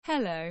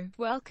Hello,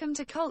 welcome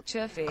to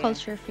Culture Fear.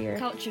 Culture Fear.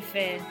 Culture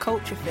Fear.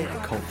 Culture Fear.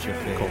 Culture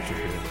Fear. Culture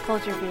Fear.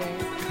 Culture Fear.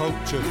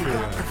 Culture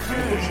Fear.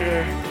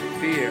 Culture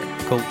Fear.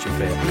 Culture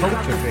Fear.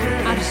 Culture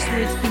Fear.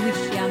 Arswyd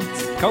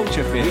diwylliant.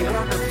 Culture Fear.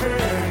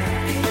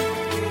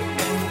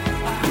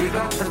 We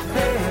got the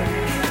fear.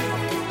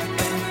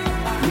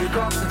 We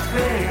got the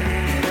fear.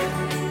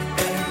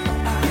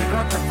 We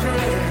got the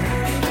fear.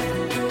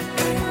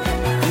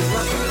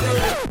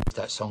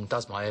 That song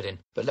does my head in,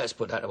 but let's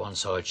put that to one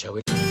side, shall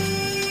we?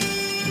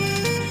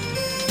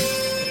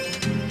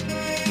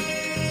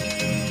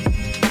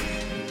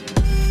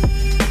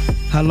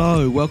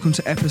 Hello, welcome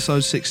to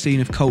episode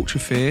 16 of Culture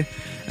Fear,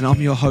 and I'm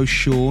your host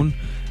Sean.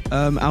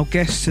 Our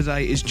guest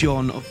today is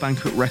John of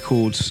Banquet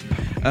Records.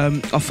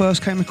 I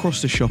first came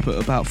across the shop at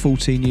about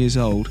 14 years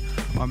old.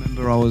 I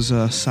remember I was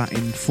sat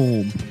in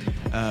form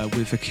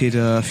with a kid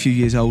a few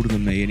years older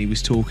than me, and he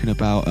was talking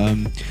about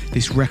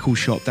this record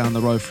shop down the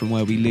road from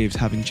where we lived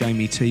having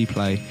Jamie T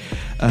play,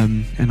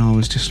 and I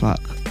was just like,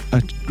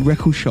 a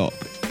record shop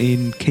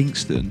in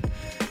Kingston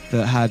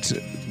that had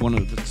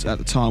at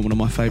the time one of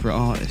my favourite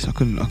artists. I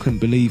couldn't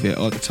believe it.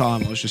 At the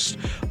time I was just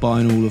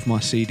buying all of my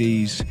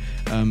CDs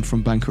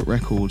from Banquet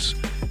Records.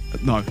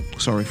 From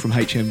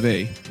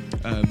HMV.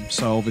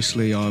 So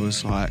obviously I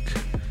was like,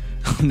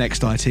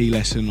 next IT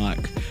lesson,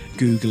 like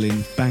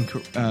Googling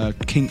Banquet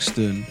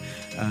Kingston,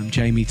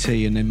 Jamie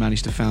T, and then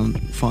managed to find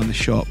the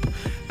shop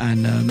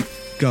and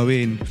go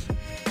in.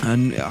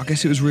 And I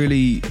guess it was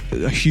really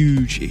a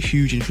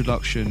huge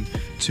introduction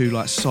to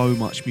like so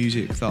much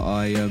music that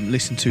I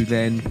listened to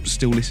then,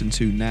 still listen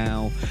to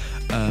now.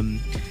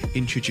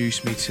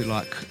 Introduced me to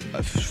like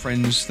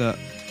friends that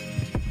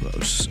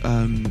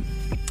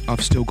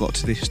I've still got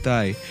to this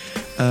day.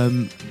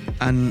 And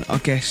I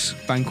guess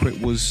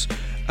Banquet was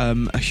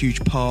a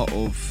huge part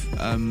of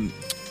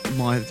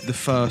the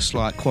first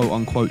like quote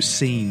unquote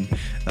scene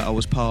that I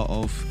was part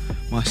of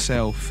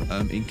myself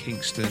in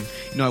Kingston.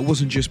 You know, it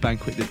wasn't just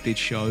Banquet that did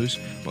shows,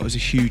 but it was a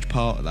huge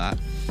part of that,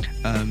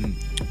 and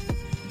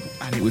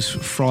it was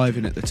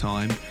thriving at the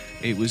time.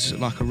 It was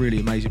like a really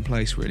amazing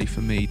place really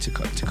for me to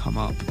come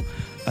up,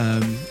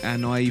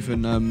 and I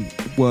even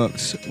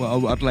worked,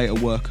 well I'd later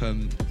work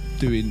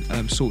doing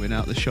sorting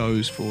out the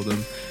shows for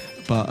them,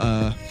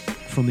 but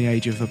from the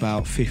age of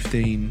about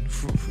 15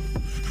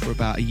 for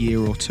about a year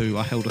or two,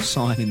 I held a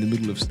sign in the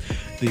middle of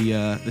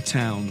the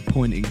town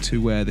pointing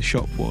to where the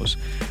shop was,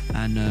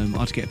 and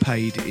I'd get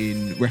paid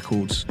in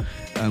records,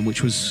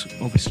 which was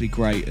obviously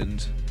great.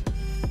 And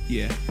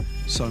yeah,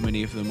 so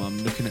many of them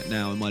I'm looking at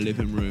now in my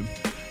living room.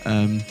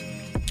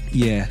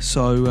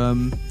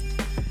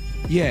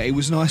 It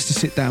was nice to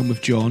sit down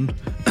with John,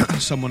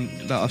 someone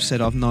that I've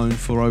said I've known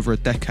for over a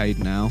decade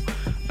now.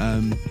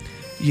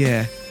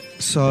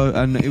 So,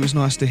 and it was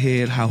nice to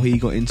hear how he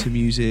got into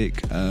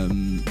music,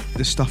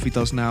 the stuff he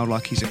does now,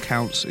 like he's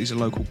a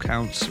local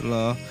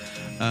counsellor.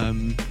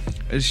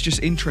 It's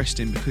just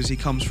interesting because he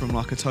comes from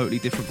like a totally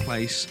different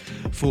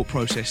thought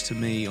process to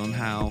me on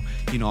how,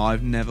 you know,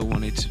 I've never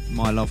wanted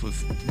my love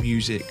of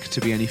music to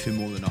be anything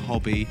more than a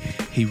hobby.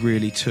 He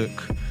really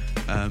took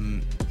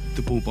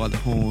the bull by the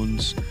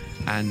horns,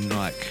 and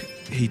like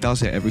he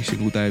does it every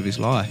single day of his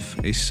life.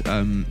 It's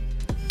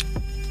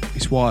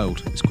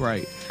wild, it's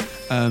great.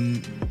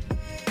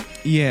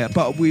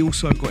 But we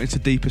also got into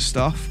deeper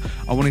stuff.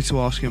 I wanted to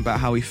ask him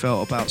about how he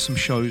felt about some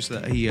shows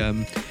that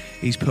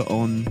he's put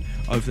on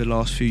over the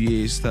last few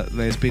years that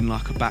there's been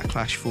like a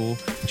backlash for,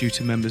 due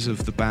to members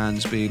of the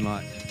bands being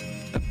like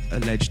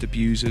alleged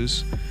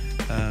abusers.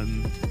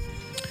 And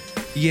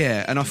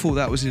I thought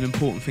that was an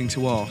important thing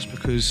to ask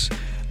because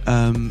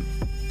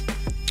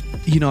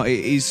you know,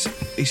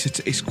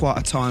 it's quite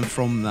a time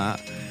from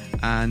that,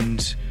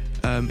 and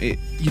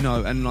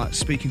and like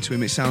speaking to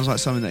him, it sounds like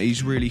something that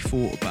he's really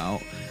thought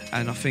about.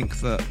 And I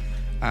think that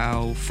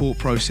our thought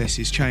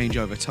processes change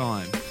over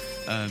time.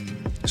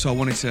 So I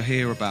wanted to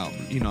hear about,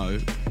 you know,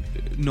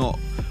 not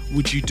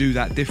would you do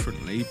that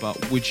differently,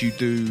 but would you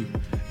do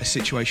a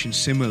situation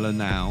similar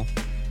now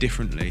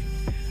differently?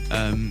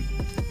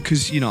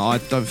 Because, you know, I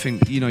don't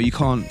think, you know, you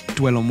can't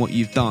dwell on what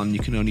you've done. You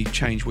can only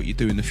change what you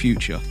do in the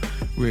future,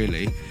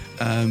 really.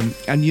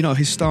 And, you know,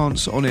 his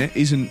stance on it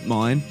isn't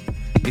mine.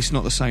 It's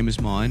not the same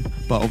as mine,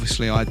 but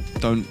obviously I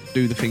don't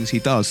do the things he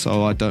does,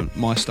 so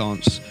my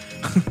stance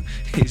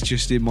is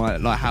just in my,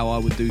 like, how I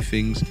would do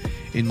things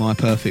in my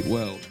perfect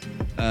world.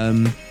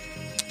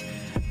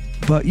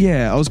 But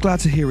yeah, I was glad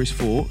to hear his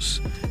thoughts,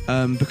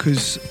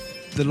 because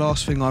the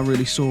last thing I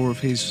really saw of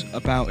his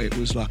about it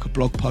was like a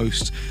blog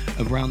post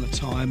around the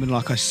time, and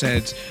like I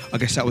said, I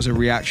guess that was a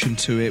reaction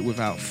to it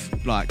without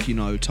like, you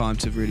know, time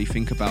to really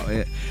think about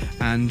it.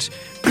 And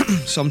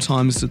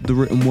sometimes the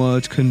written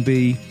word can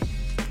be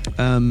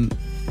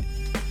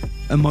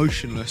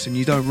emotionless, and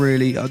you don't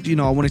really, you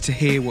know, I wanted to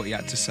hear what he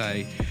had to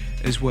say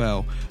as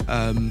well.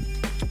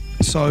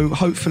 So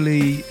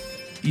hopefully,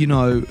 you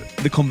know,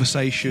 the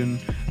conversation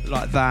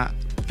like that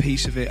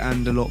piece of it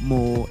and a lot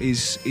more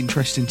is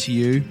interesting to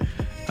you.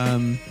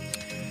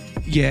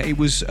 Yeah, it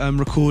was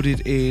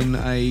recorded in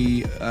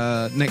a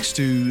next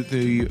to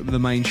the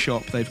main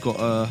shop. They've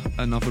got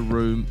another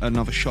room,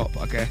 another shop,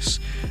 I guess,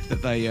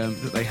 that they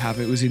have.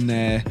 It was in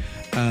there,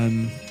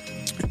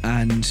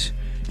 and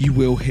you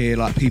will hear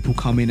like people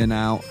come in and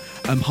out.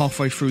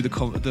 Halfway through the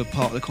part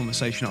of the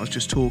conversation I was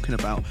just talking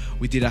about,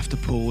 we did have to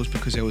pause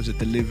because there was a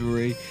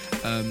delivery.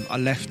 I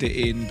left it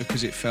in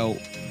because it felt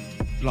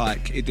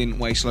like it didn't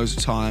waste loads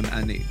of time,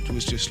 and it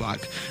was just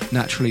like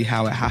naturally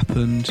how it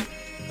happened.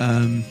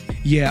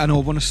 Yeah, and I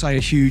want to say a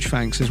huge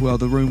thanks as well.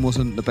 The room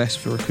wasn't the best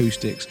for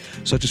acoustics,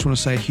 so I just want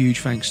to say a huge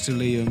thanks to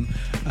Liam,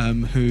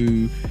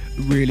 who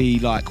really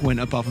like went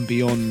above and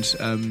beyond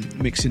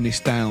mixing this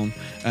down.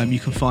 You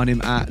can find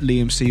him at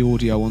Liam C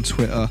Audio on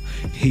Twitter.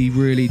 He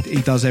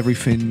does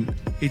everything.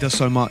 He does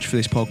so much for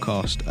this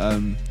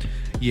podcast.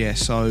 Yeah,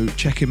 so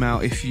check him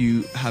out if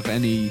you have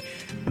any,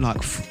 like,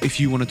 if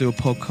you want to do a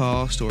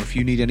podcast or if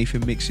you need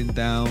anything mixing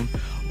down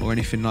or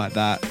anything like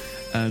that.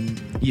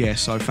 Yeah,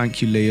 so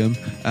thank you,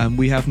 Liam.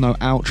 We have no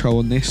outro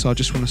on this, so I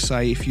just want to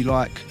say, if you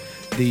like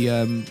the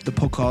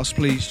podcast,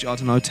 please, I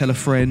don't know, tell a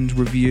friend,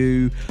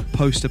 review,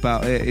 post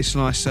about it. It's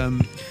nice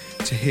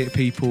to hear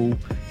people,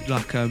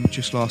 like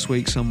just last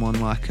week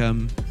someone like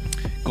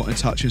got in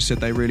touch and said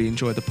they really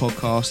enjoyed the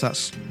podcast.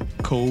 That's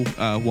cool,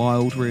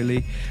 wild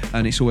really,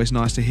 and it's always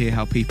nice to hear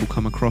how people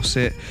come across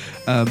it.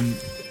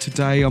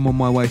 Today I'm on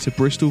my way to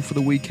Bristol for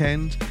the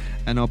weekend,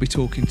 and I'll be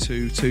talking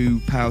to two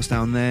pals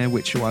down there,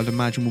 which I'd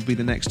imagine will be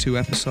the next 2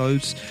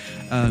 episodes.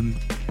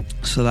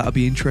 So that'll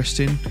be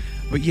interesting.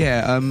 But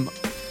yeah,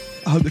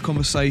 I hope the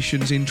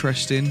conversation's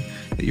interesting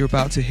that you're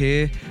about to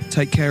hear.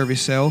 Take care of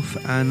yourself,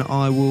 and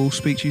I will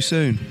speak to you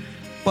soon.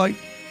 Bye.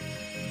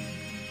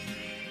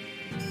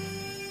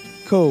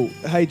 Cool.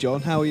 Hey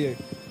John, how are you?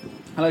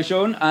 Hello,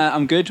 Sean.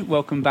 I'm good.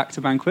 Welcome back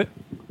to Banquet.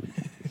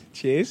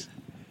 Cheers.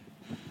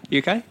 You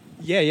okay?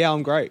 Yeah,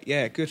 I'm great.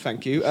 Yeah, good,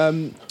 thank you.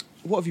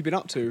 What have you been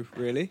up to,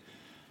 really?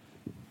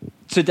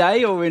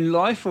 Today, or in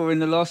life, or in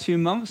the last few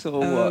months, or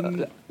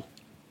what?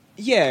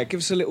 Yeah,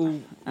 give us a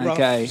little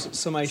rough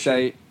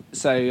summation.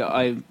 So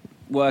I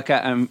work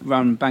at and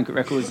run Banquet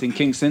Records in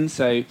Kingston.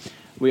 So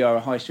we are a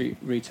high street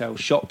retail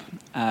shop,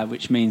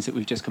 which means that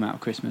we've just come out of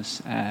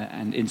Christmas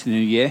and into the new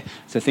year.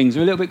 So things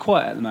are a little bit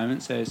quiet at the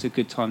moment. So it's a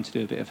good time to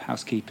do a bit of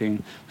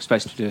housekeeping. We're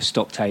supposed to do a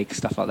stock take,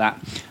 stuff like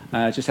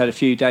that. Just had a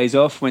few days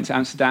off. Went to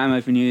Amsterdam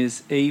over New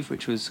Year's Eve,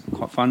 which was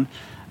quite fun.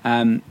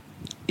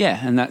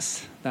 Yeah, and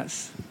that's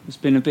it's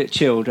been a bit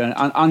chilled and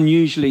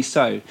unusually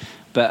so.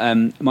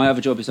 But my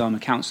other job is I'm a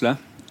counsellor,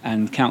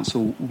 and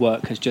council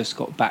work has just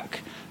got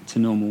back to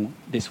normal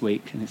this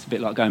week, and it's a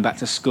bit like going back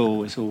to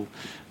school. It's all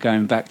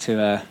going back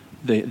to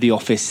the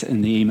office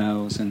and the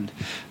emails and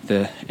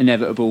the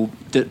inevitable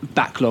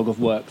backlog of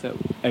work that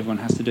everyone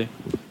has to do.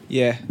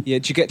 Yeah. Do you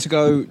get to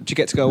go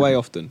away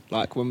often?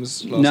 Like, when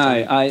was last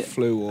time you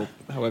flew, or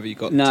however you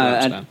got to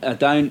Amsterdam?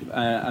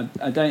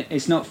 I don't.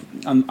 It's not.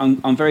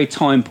 I'm very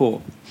time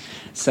poor,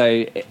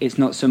 so it's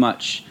not so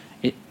much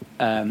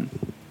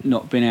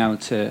not being able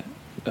to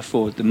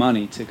afford the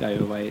money to go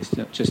away. It's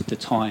not just the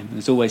time.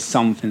 There's always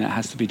something that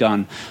has to be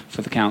done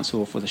for the council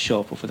or for the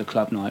shop or for the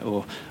club night,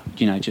 or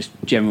just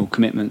general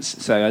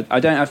commitments. So I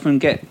don't often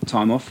get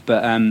time off,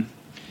 but I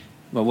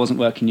wasn't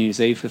working New Year's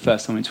Eve for the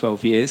first time in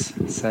 12 years,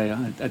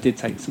 so I did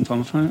take some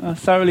time off. I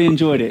thoroughly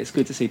enjoyed it. It's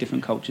good to see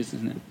different cultures,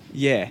 isn't it?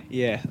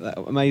 Yeah,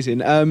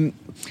 amazing.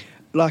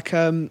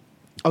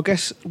 I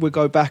guess we'll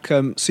go back.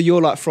 So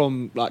you're like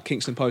from like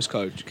Kingston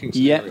postcode?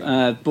 Kingston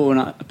yeah,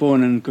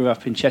 born and grew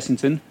up in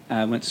Chessington.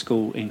 Went to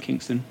school in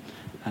Kingston.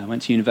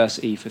 Went to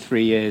university for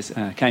 3 years.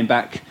 Came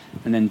back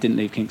and then didn't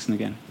leave Kingston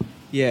again.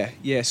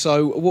 Yeah.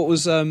 So what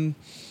was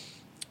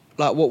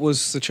what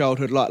was the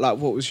childhood like? Like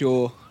what was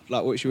you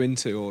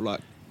into, or like?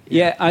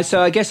 Yeah,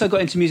 so I guess I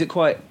got into music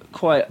quite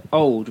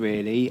old,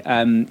 really.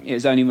 It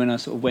was only when I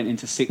sort of went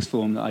into sixth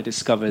form that I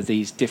discovered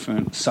these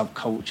different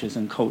subcultures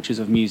and cultures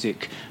of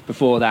music.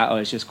 Before that, I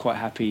was just quite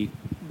happy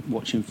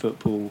watching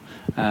football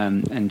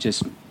and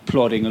just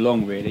plodding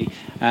along, really.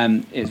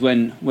 It was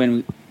when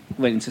we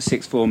went into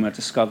sixth form I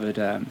discovered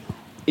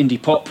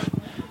indie pop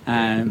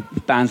and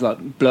bands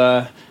like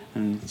Blur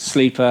and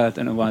Sleeper. I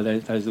don't know why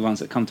those are the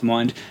ones that come to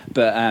mind,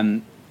 but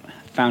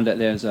found that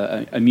there was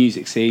a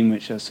music scene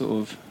which I sort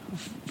of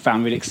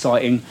found really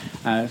exciting.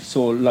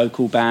 Saw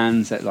local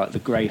bands at like the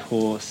Grey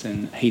Horse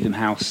and Heatham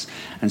House,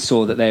 and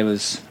saw that there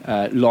was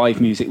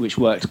live music which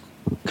worked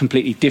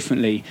completely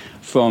differently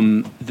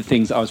from the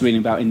things that I was reading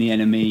about in The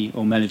NME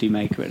or Melody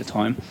Maker at the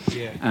time.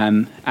 Yeah.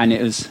 And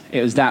it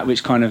was that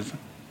which kind of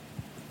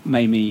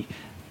made me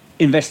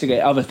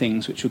investigate other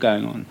things which were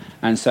going on.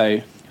 And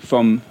so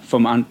from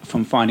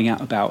finding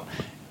out about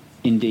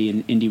indie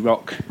and indie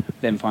rock,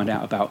 then find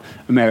out about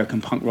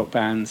American punk rock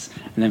bands,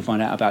 and then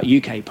find out about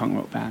UK punk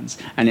rock bands.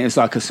 And it was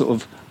like a sort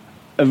of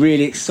a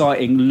really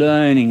exciting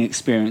learning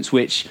experience,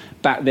 which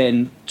back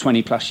then,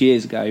 20 plus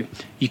years ago,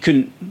 you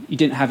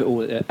didn't have it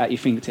all at your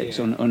fingertips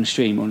on a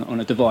stream, on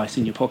a device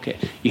in your pocket.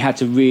 You had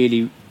to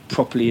really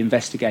properly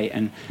investigate,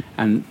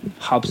 and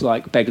hubs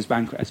like Beggars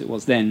Banquet, as it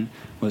was then,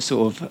 was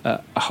sort of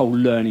a whole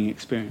learning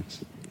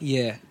experience.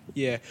 Yeah,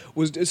 Yeah.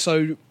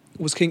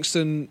 Was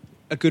Kingston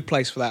a good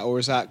place for that, or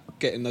is that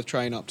getting the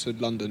train up to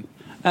London?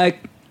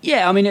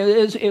 Yeah, I mean,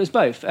 it was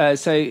both. I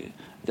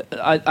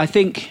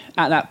think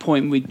at that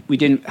point we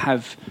didn't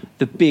have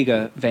the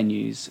bigger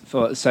venues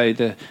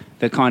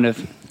the kind of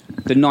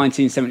the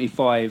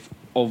 1975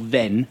 of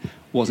then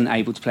wasn't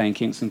able to play in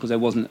Kingston because there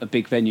wasn't a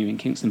big venue in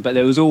Kingston, but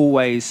there was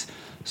always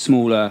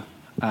smaller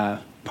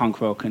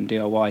punk rock and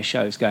DIY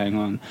shows going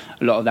on.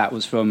 A lot of that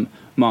was from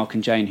Mark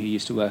and Jane, who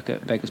used to work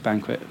at Beggars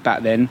Banquet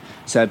back then.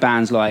 So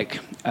bands like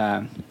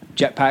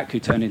Jetpack, who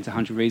turned into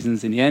 100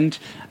 Reasons in the end,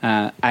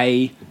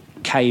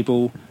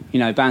 Cable,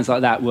 bands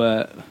like that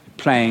were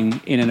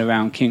playing in and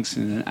around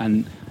Kingston,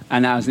 and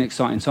that was an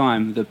exciting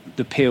time.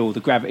 The Peel, the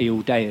Gravity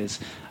All Dayers,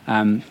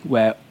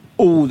 where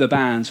all the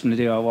bands from the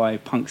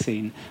DIY punk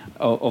scene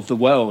of the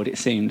world, it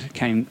seemed,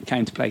 came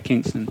to play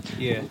Kingston.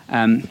 Yeah.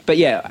 But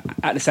yeah,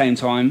 at the same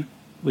time,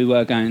 we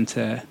were going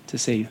to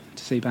see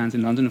bands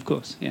in London, of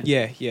course.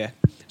 Yeah. Yeah.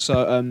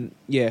 So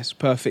it's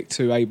perfect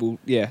to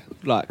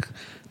like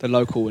the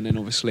local, and then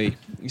obviously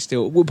you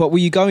still. But were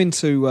you going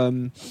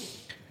to?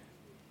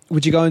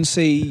 Would you go and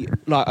see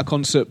like a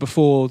concert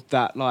before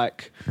that,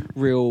 like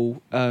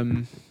real,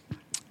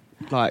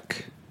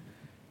 like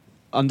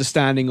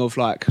understanding of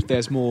like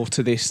there's more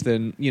to this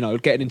than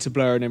getting into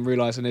Blur and then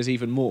realising there's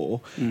even more.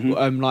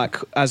 Mm-hmm. Like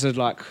as a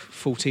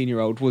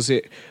 14-year-old, was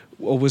it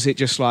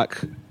just like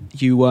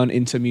you weren't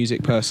into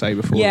music per se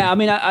before? Yeah, I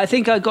mean, I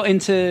think I got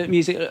into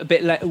music a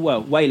bit late,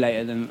 way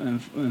later than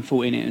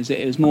 14.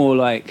 It was more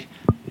like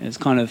it was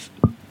kind of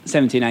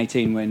 17,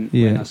 18 when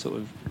I sort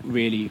of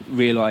really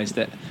realised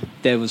that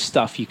there was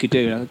stuff you could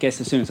do. And I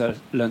guess as soon as I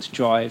learned to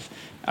drive,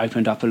 I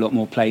opened up a lot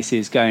more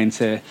places, going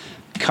to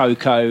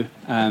Coco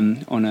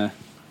on a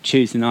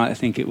Tuesday night, I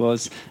think it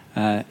was,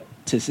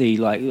 to see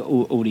like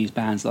all these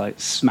bands like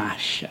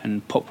Smash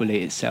and Pop Will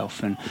Eat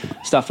Itself and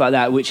stuff like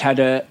that, which had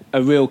a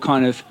real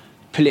kind of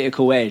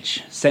political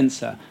edge,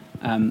 censor.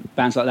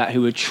 Bands like that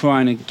who were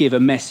trying to give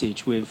a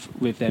message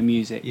with their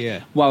music,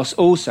 whilst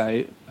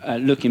also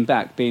looking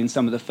back being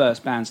some of the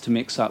first bands to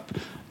mix up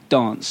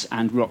dance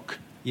and rock,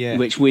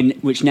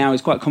 which now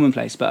is quite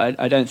commonplace, but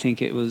I don't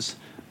think it was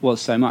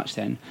so much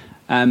then.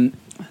 I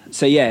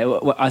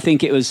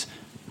think it was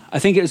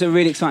a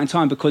really exciting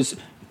time because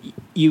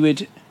you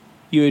would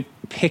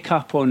pick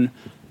up on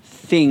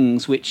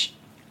things which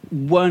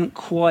weren't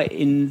quite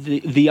in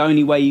the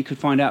only way you could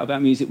find out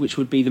about music, which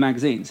would be the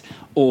magazines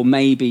or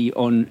maybe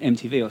on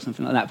MTV or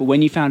something like that. But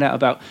when you found out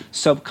about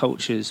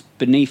subcultures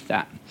beneath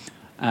that,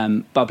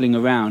 bubbling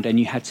around, and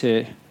you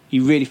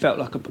really felt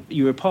like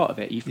you were a part of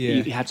it.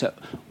 You had to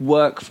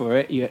work for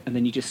it, and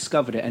then you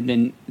discovered it,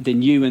 and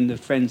then you and the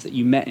friends that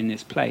you met in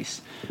this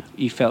place,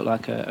 you felt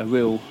like a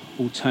real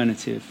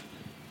alternative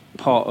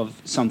part of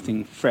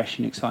something fresh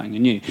and exciting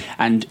and new.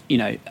 And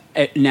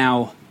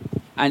now,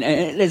 and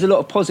there's a lot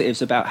of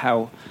positives about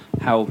how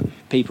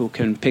people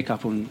can pick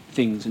up on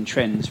things and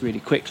trends really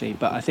quickly.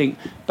 But I think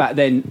back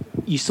then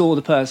you saw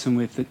the person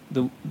with the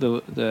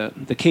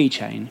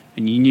keychain,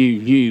 and you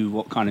knew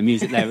what kind of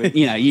music they were.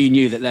 You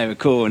knew that they were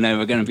cool and they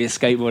were going to be a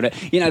skateboarder.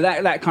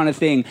 That kind of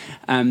thing.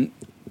 And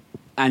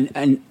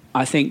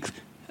I think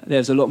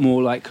there's a lot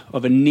more like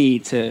of a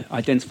need to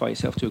identify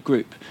yourself to a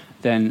group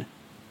than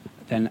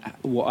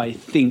what I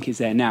think is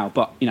there now.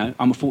 But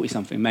I'm a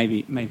 40-something.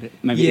 Maybe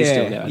it is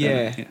still there. I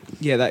don't know.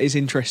 Yeah, that is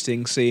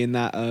interesting seeing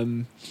that.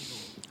 When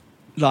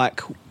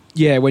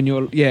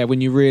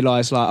you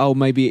realise like, oh,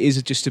 maybe it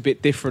is just a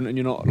bit different, and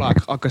you're not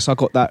like. I guess I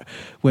got that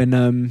when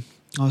I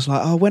was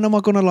like, oh, when am I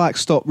gonna like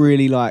stop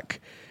really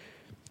like?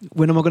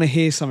 When am I gonna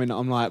hear something that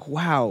I'm like,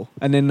 wow?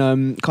 And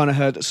then kind of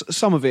heard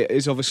some of it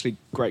is obviously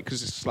great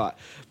because it's like,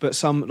 but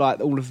some like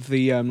all of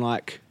the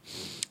like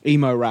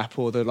emo rap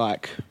or the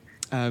like.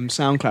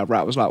 SoundCloud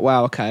rap was like,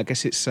 wow, okay, I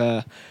guess it's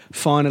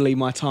finally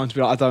my time to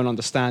be like, I don't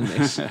understand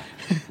this.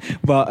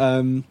 But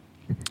I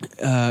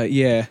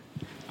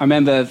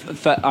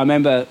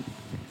remember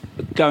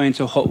going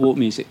to a Hot Water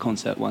Music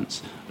concert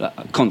once.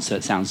 A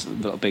concert sounds a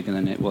lot bigger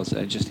than it was,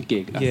 just a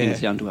gig. I think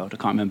it's the Underworld, I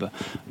can't remember.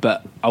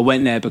 But I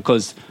went there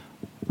because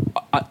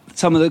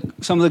some of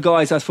the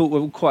guys I thought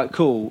were quite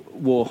cool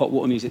wore Hot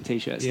Water Music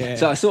t-shirts. Yeah.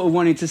 So I sort of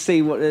wanted to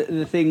see what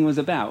the thing was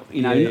about,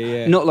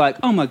 Not like,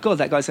 oh my God,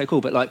 that guy's so cool,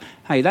 but like,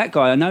 hey, that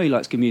guy, I know he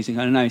likes good music,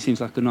 I know he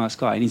seems like a nice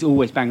guy, and he's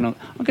always banging on,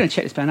 I'm going to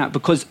check this band out,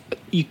 because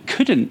you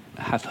couldn't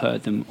have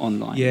heard them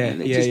online.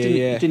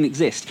 It didn't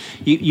exist.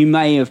 You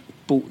may have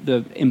bought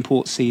the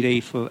import CD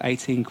for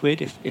 18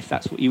 quid if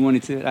that's what you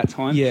wanted to at that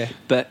time. Yeah.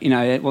 But,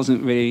 it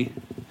wasn't really...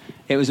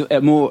 It was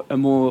a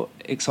more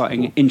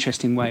exciting,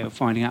 interesting way of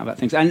finding out about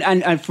things.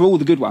 And for all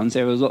the good ones,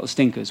 there was a lot of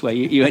stinkers where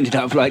you ended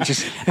up like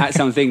just at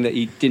something that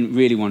you didn't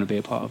really want to be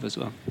a part of as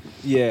well.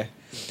 Yeah.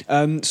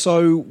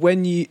 So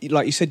when you,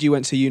 like you said, you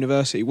went to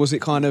university, was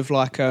it kind of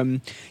like,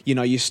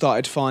 you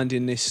started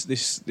finding this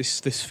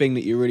thing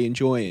that you're really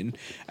enjoying,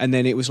 and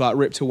then it was like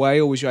ripped away,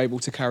 or was you able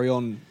to carry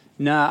on?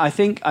 No, I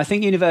think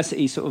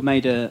university sort of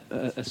made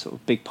a sort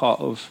of big part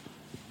of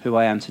who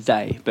I am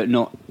today, but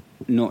not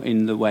not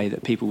in the way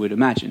that people would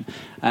imagine.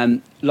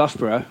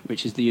 Loughborough,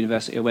 which is the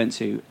university I went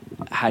to,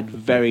 had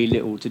very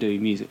little to do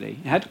musically.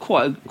 It had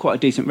quite a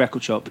decent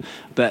record shop,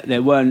 but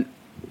there weren't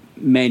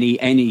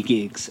any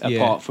gigs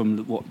apart from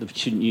what the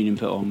Student Union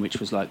put on, which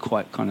was like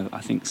quite kind of, I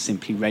think,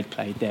 Simply Red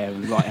played there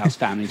and Lighthouse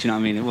Family. Do you know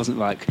what I mean? It wasn't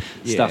like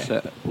stuff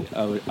that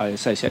I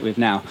associate with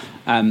now.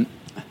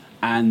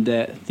 And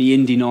the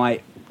indie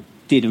night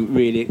didn't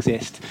really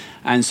exist,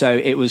 and so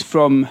it was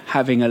from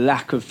having a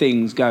lack of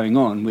things going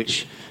on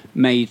which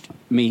made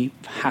me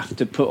have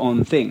to put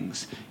on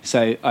things.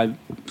 So I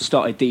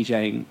started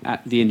DJing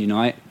at the indie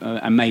night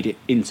and made it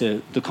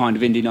into the kind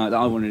of indie night that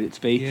I wanted it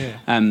to be.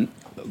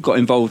 Got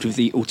involved with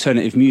the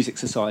Alternative Music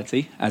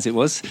Society, as it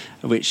was,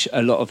 which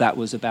a lot of that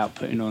was about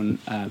putting on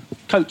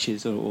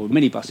coaches or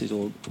minibuses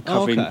or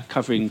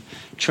covering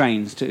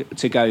trains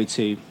to go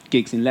to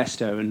gigs in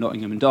Leicester and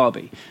Nottingham and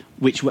Derby,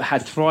 which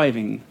had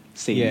thriving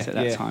scenes at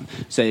that time.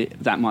 So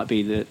that might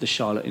be the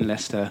Charlotte in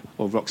Leicester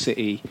or Rock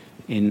City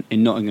in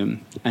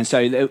Nottingham. And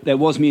so there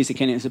was music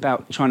in it. It's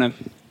about trying to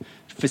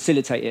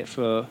facilitate it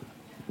for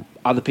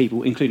other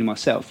people, including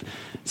myself.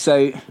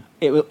 So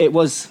it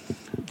was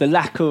the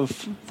lack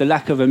of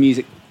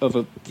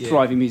a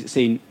thriving music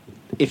scene.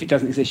 If it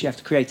doesn't exist, you have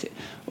to create it,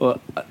 or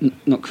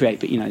not create,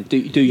 but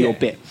do your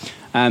bit.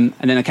 And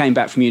then I came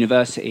back from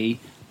university,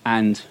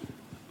 and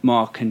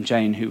Mark and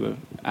Jane, who were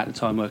at the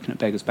time working at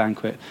Beggars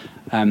Banquet,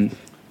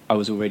 I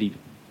was already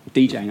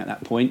DJing at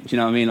that point. Do you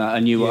know what I mean? Like, I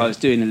knew what I was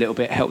doing a little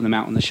bit, helping them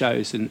out on the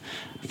shows, and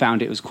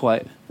found it was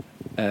quite.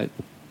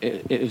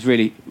 It was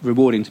really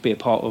rewarding to be a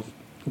part of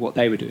what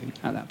they were doing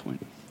at that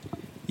point.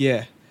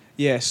 Yeah.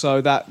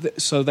 So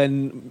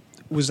then,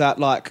 was that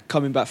like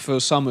coming back for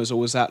summers, or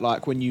was that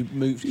like when you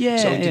moved?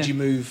 Did you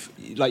move?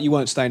 Like, you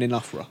weren't staying in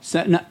Loughborough?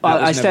 So no,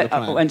 I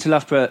went to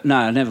Loughborough. No,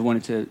 I never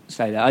wanted to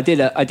stay there. I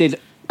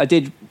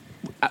did.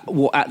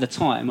 What at the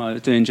time I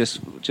was doing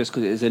just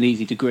because it was an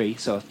easy degree,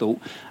 so I thought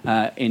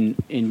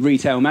in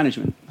retail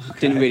management.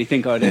 Didn't really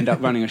think I'd end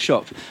up running a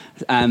shop,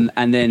 and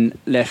then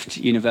left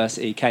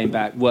university, came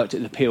back, worked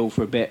at the Peel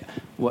for a bit,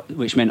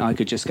 which meant I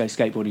could just go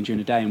skateboarding during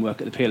the day and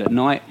work at the Peel at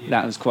night.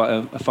 That was quite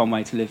a fun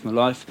way to live my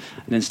life.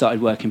 And then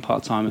started working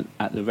part time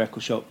at the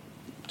record shop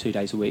 2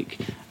 days a week,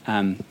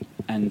 and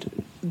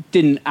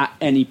didn't at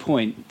any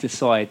point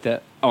decide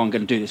that I'm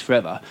going to do this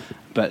forever.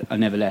 But I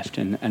never left,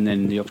 and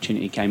then the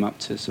opportunity came up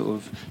to sort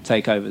of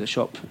take over the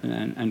shop,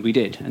 and we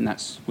did, and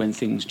that's when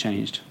things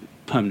changed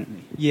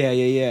permanently.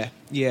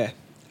 Yeah.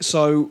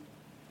 So,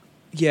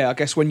 I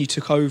guess when you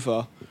took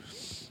over,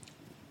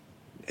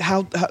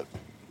 how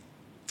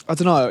I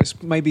don't know,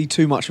 it's maybe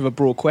too much of a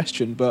broad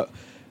question,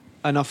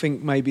 and I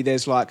think maybe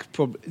there's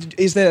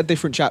is there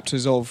different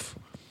chapters of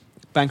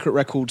Banquet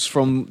Records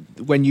from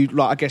when you,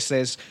 like, I guess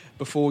there's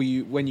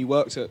when you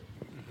worked at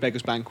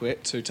Beggars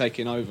Banquet to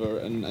taking over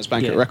and as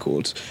Banquet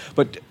Records,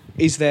 but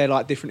is there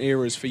like different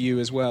eras for you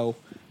as well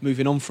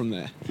moving on from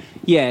there?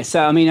 Yeah,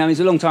 so I mean it was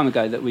a long time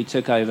ago that we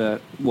took over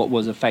what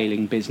was a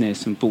failing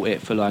business and bought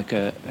it for like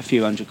a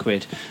few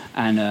 £100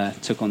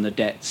 and took on the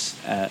debts,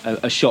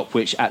 a shop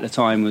which at the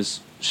time was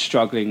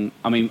struggling.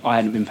 I mean, I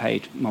hadn't been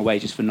paid my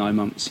wages for 9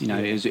 months.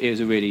 It was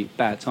a really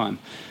bad time.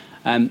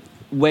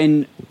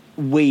 When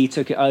we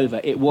took it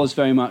over, it was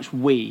very much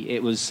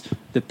it was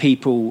the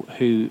people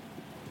who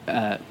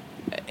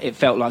it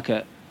felt like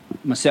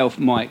myself,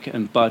 Mike,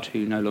 and Bud,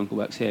 who no longer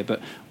works here,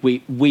 but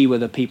we were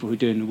the people who were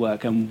doing the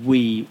work, and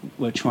we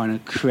were trying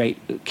to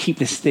keep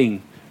this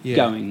thing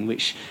going,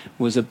 which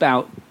was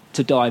about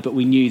to die, but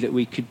we knew that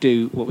we could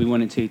do what we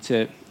wanted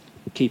to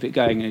keep it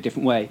going in a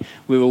different way.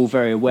 We were all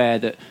very aware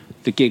that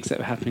the gigs that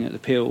were happening at the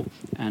Peel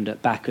and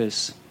at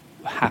Bacchus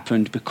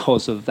happened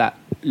because of that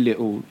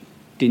little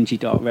dingy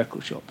dark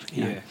record shop.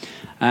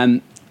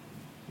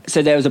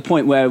 So there was a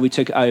point where we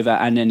took it over,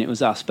 and then it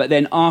was us. But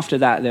then after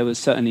that, there was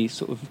certainly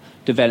sort of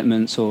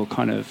developments or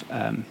kind of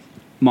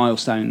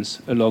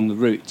milestones along the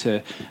route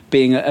to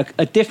being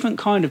a different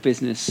kind of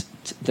business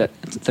that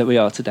we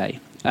are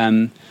today.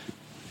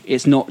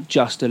 It's not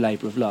just a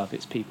labour of love;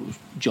 it's people's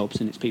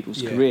jobs and it's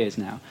people's careers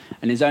now.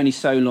 And there's only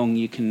so long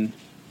you can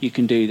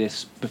do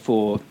this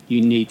before you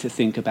need to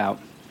think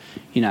about,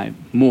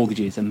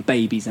 mortgages and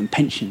babies and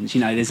pensions.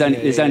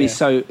 There's only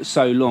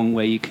so long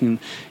where you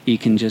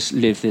can just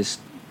live this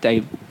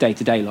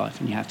day-to-day life,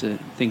 and you have to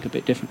think a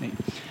bit differently.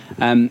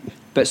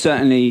 But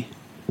certainly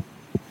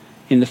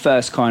in the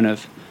first kind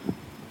of,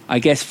 I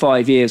guess,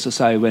 5 years or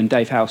so, when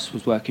Dave House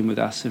was working with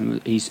us,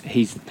 and he's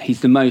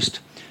the most,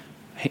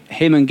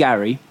 him and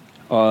Gary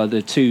are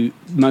the two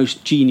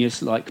most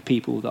genius-like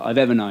people that I've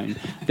ever known.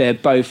 They're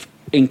both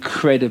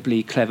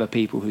incredibly clever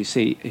people who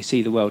see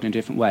the world in a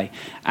different way.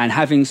 And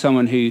having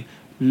someone who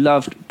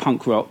loved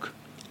punk rock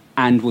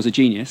and was a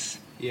genius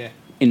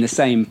in the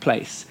same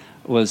place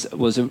was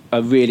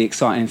a really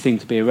exciting thing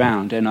to be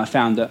around. And I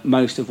found that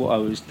most of what I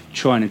was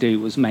trying to do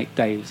was make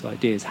Dave's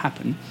ideas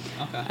happen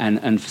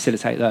and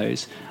facilitate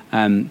those.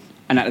 And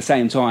at the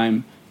same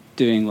time,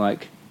 doing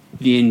like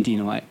the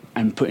indie night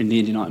and putting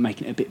the indie night and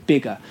making it a bit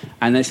bigger.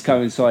 And this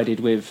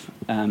coincided with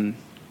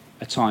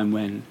a time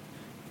when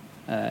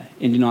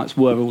indie nights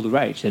were all the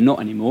rage. They're not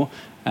anymore.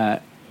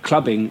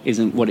 Clubbing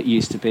isn't what it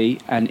used to be,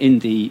 and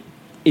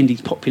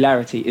indie's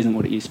popularity isn't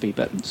what it used to be.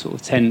 But sort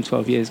of 10,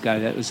 12 years ago,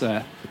 that was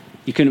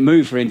you couldn't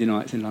move for indie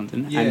nights in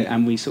London,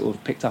 and we sort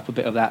of picked up a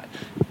bit of that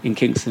in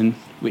Kingston,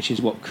 which is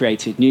what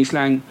created New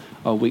Slang,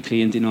 our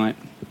weekly indie night,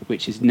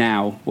 which is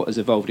now what has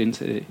evolved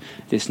into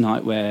this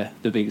night where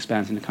the biggest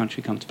bands in the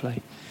country come to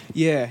play.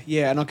 Yeah,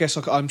 and I guess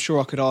I'm sure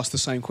I could ask the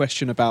same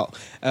question about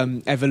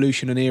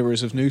evolution and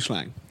eras of New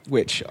Slang,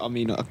 which, I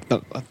mean,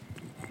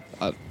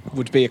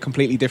 would be a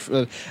completely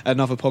different,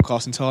 another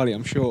podcast entirely,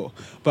 I'm sure.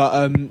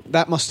 But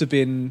that must have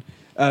been,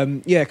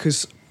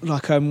 because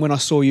when I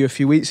saw you a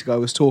few weeks ago, I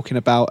was talking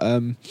about,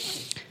 10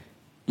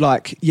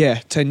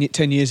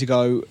 years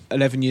ago,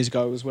 11 years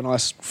ago was when I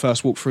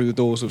first walked through the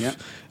doors of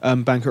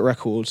Banquet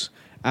Records.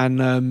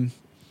 And,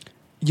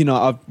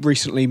 I've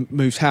recently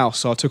moved house,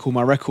 so I took all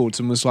my records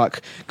and was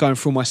like going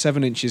through all my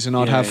 7-inches, and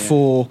I'd have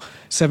 4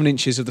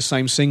 7-inches of the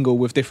same single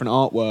with different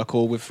artwork,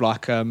 or with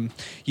like, a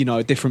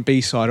different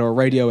B-side or a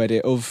radio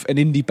edit of an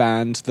indie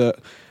band that,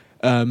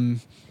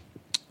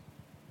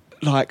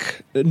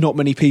 not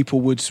many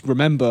people would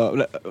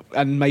remember,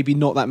 and maybe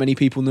not that many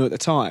people knew at the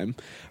time.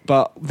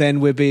 But then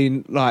we're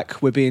being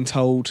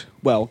told,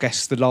 well, I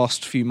guess the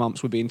last few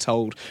months we're being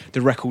told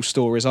the record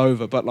store is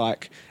over. But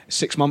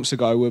 6 months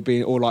ago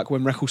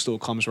when record store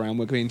comes around,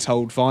 we're being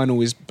told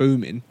vinyl is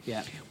booming.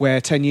 Yeah.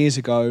 Where 10 years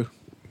ago,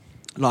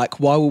 why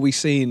were we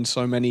seeing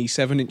so many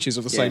 7-inches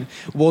of the same?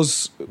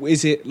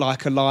 Is it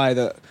like a lie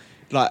that?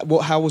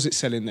 How was it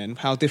selling then?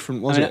 How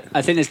different was it?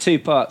 I think there's 2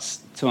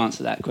 parts to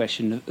answer that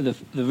question.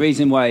 The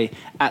reason why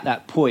at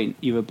that point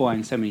you were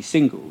buying so many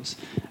singles,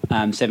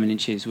 7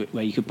 inches,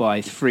 where you could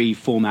buy 3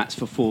 formats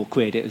for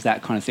 £4, it was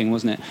that kind of thing,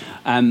 wasn't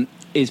it?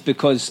 Is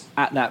because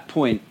at that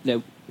point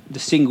the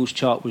singles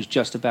chart was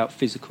just about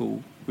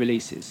physical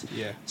releases.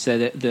 Yeah. So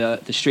that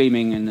the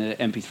streaming and the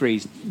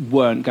MP3s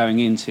weren't going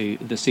into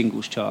the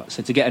singles chart.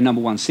 So to get a number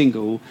 1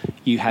 single,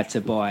 you had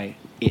to buy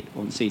it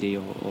on CD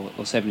or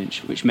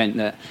 7-inch, which meant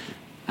that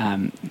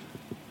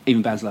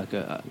even bands like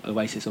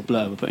Oasis or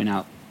Blur were putting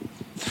out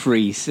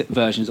 3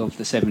 versions of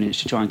the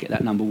 7-inch to try and get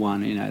that number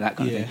 1, that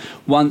kind of thing.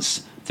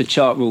 Once the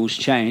chart rules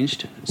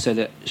changed so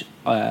that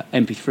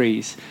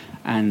MP3s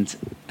and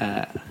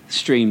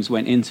streams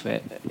went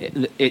into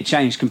it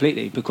changed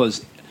completely,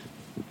 because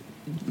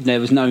there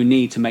was no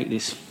need to make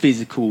this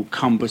physical,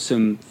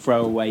 cumbersome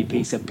throwaway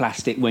piece of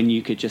plastic when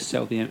you could just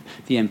sell the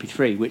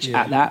MP3, which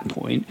at that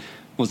point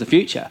was the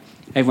future.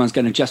 Everyone's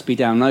going to just be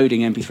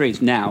downloading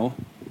MP3s. Now,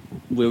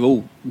 we're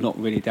all not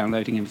really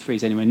downloading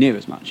MP3s anywhere near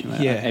as much.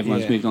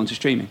 Everyone's moved on to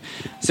streaming.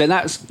 So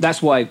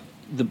that's why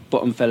the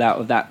bottom fell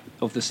out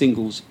of the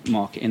singles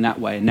market in that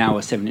way. And now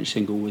a 7-inch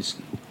single was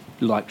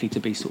likely to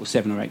be sort of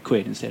 £7 or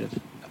 £8 instead of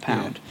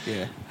 £1.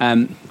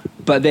 Yeah.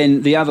 But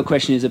then the other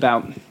question is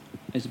about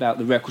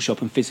the record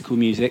shop and physical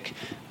music,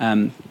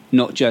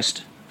 not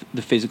just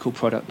the physical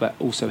product, but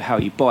also how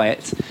you buy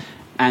it.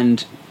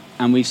 And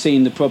we've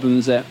seen the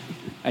problems that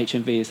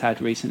HMV has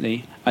had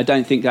recently. I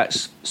don't think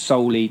that's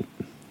solely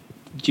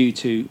due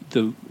to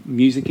the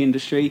music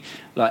industry.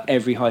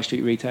 Every high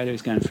street retailer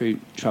is going through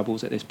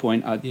troubles at this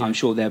point. I'm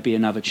sure there'll be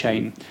another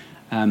chain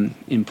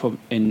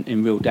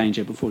in real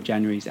danger before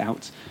January's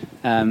out.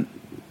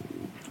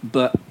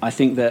 But I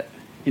think that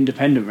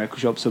independent record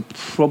shops are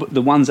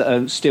the ones that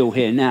are still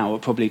here now are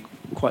probably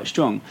quite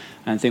strong.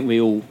 And I think we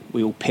all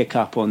pick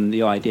up on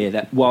the idea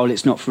that while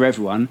it's not for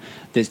everyone,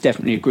 there's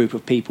definitely a group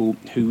of people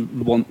who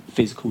want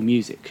physical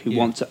music, who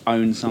want to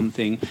own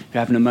something, who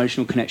have an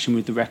emotional connection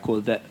with the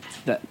record that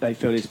they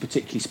feel is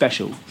particularly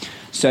special.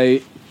 So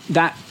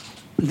that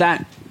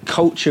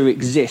culture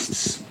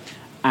exists,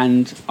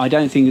 and I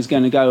don't think it's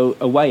going to go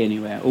away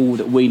anywhere. All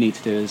that we need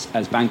to do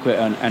as Banquet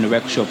and a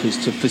record shop is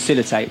to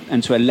facilitate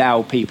and to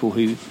allow people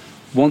who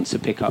want to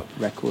pick up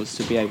records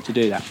to be able to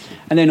do that.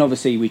 And then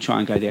obviously we try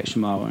and go the extra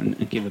mile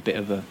and give a bit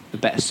of a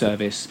better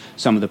service.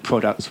 Some of the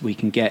products we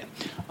can get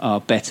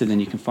are better than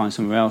you can find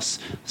somewhere else.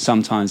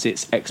 Sometimes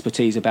it's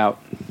expertise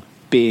about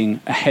being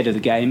ahead of the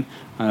game.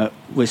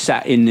 We're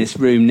sat in this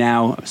room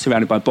now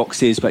surrounded by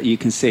boxes, but you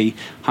can see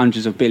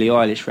hundreds of Billie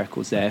Eilish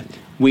records there.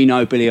 We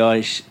know Billie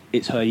Eilish,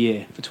 it's her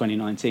year for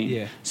 2019.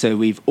 Yeah. So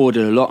we've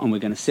ordered a lot and we're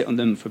going to sit on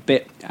them for a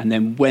bit. And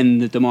then when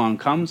the demand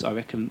comes, I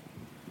reckon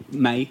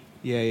May,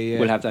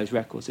 we'll have those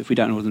records. If we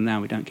don't order them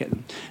now, we don't get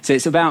them. So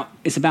it's about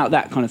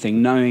that kind of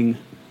thing, knowing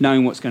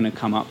what's going to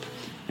come up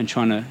and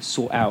trying to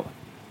sort out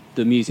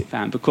the music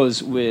fan,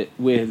 because we're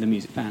the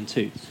music fan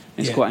too.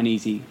 It's quite an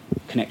easy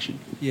connection.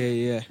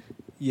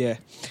 Yeah.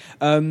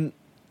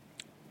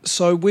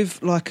 So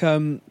with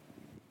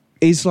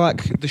is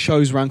the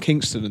shows around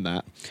Kingston and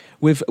that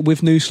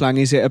with New Slang,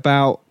 is it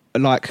about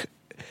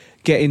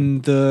getting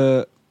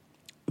the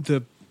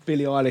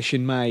Billie Eilish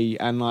in May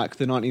and the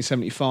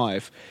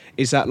 1975?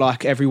 Is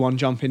that everyone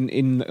jumping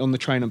in on the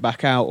train and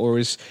back out, or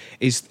is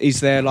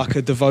there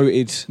a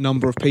devoted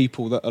number of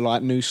people that are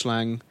New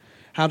Slang?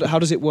 How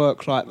does it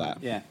work like that?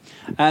 Yeah.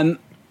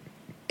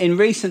 In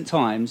recent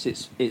times,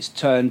 it's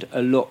turned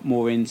a lot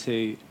more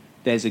into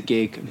there's a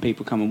gig and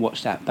people come and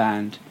watch that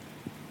band,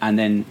 and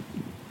then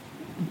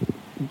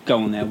go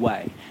on their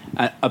way.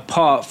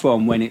 Apart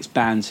from when it's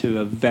bands who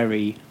are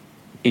very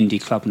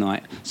indie club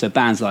night, so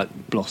bands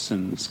like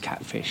Blossoms,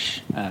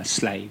 Catfish,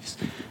 Slaves,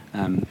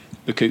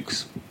 the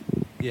Kooks.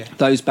 Yeah.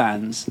 Those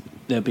bands,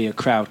 there'll be a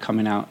crowd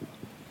coming out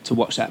to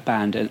watch that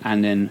band,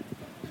 and then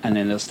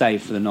they'll stay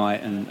for the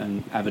night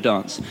and have a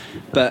dance.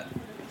 But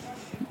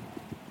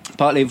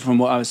partly from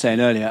what I was saying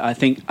earlier, I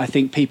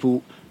think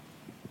people,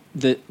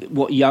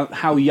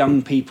 how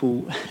young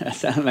people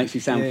that makes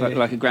me sound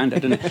like a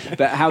granddad, doesn't it?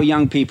 But how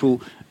young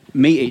people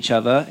meet each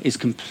other is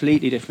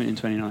completely different in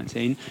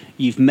 2019.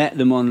 You've met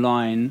them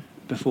online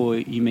before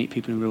you meet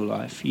people in real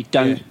life. You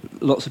don't.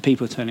 Lots of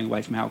people are turning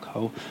away from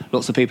alcohol.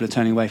 Lots of people are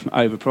turning away from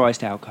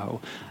overpriced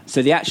alcohol.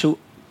 So the actual,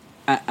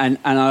 and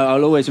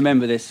I'll always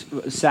remember this.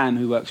 Sam,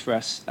 who works for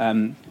us,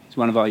 is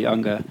one of our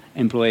younger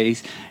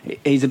employees.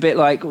 He's a bit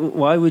like,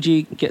 why would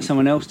you get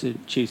someone else to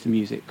choose the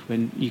music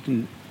when I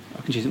can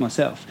choose it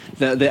myself?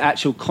 The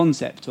actual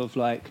concept of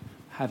like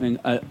having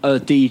a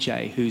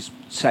DJ who's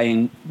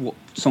saying what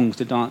songs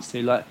to dance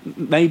to, like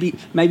maybe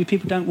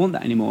people don't want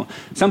that anymore.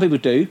 Some people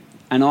do,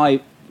 and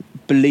I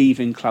believe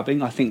in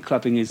clubbing. I think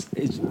clubbing is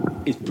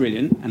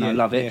brilliant, and I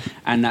love it.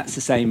 And that's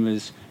the same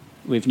as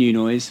with New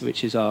Noise,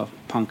 which is our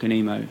punk and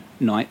emo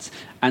nights.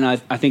 And I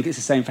think it's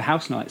the same for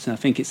house nights, and I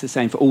think it's the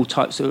same for all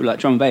types of, like,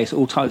 drum and bass,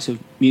 all types of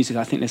music.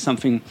 I think there's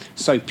something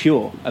so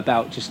pure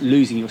about just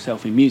losing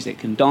yourself in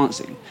music and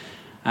dancing.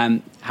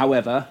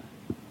 However,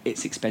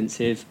 it's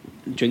expensive,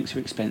 drinks are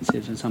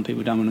expensive, and some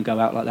people don't want to go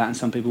out like that, and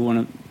some people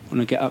want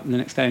to get up the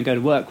next day and go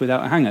to work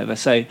without a hangover.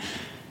 So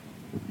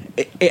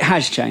it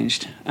has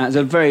changed. It's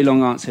a very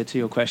long answer to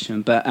your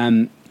question, but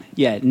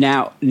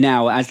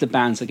now as the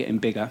bands are getting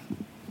bigger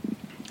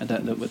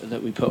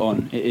that we put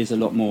on, it is a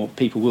lot more.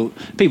 People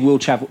will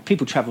travel.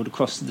 People travelled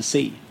across the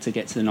sea to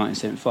get to the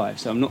 1975.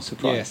 So I'm not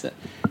surprised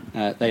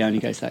that they only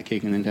go to that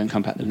gig and then don't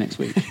come back the next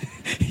week.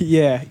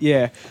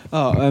 Yeah.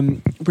 Oh,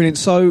 brilliant.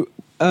 So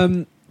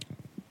I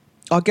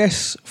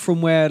guess from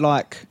my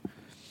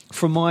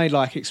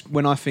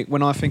when I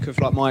think of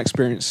like my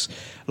experience,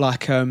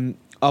 like I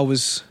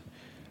was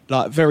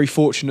like very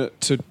fortunate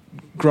to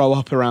grow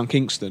up around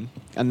Kingston,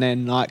 and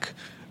then like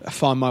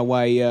find my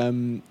way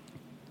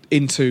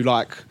into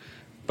like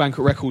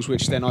Banquet Records,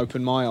 which then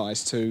opened my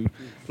eyes to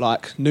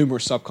like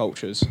numerous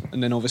subcultures,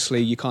 and then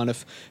obviously you kind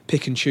of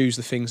pick and choose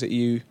the things that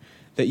you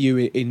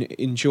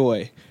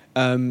enjoy.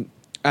 And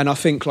I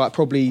think like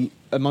probably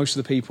most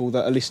of the people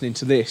that are listening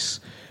to this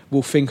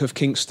will think of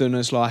Kingston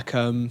as like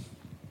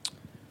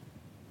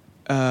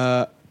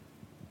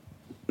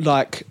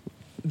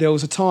there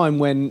was a time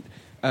when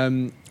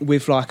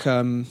with like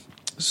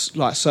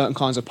certain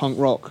kinds of punk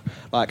rock,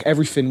 like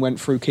everything went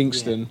through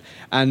Kingston,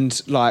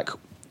 and like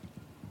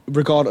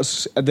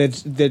regardless,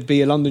 there'd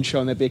be a London show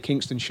and there'd be a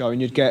Kingston show,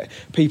 and you'd get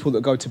people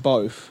that go to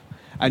both,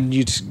 and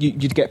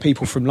you'd get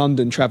people from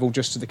London travel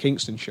just to the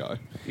Kingston show.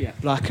 Yeah.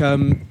 Like,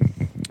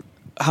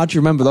 how do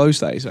you remember those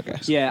days, I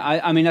guess?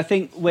 Yeah, I mean, I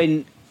think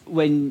when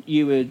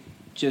you were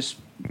just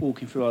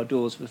walking through our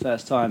doors for the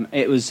first time,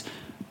 it was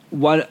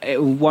one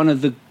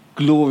of the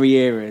glory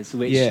eras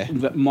which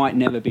might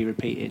never be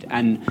repeated,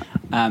 and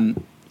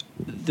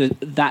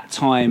that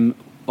time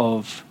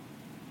of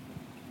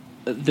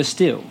the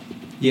Still.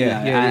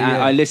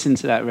 I listened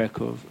to that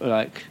record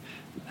like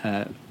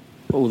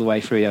all the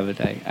way through the other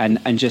day,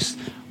 and just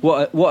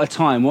what a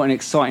time, what an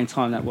exciting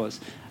time that was.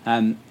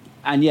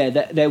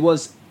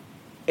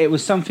 It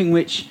was something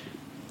which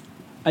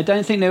I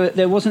don't think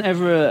there wasn't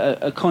ever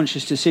a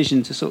conscious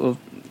decision to sort of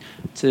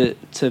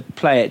to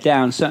play it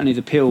down. Certainly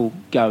the Peel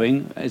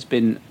going has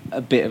been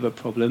a bit of a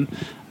problem.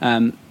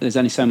 There's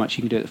only so much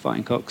you can do at the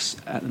Fighting Cocks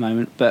at the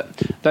moment,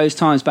 but those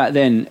times back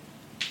then,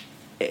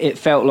 it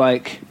felt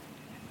like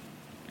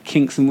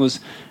Kingston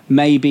was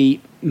maybe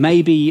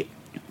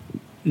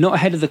not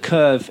ahead of the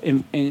curve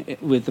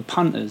with the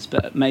punters,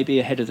 but maybe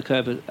ahead of the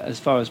curve as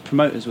far as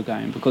promoters were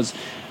going, because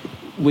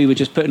we were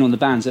just putting on the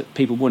bands that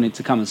people wanted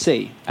to come and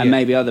see, and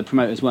maybe other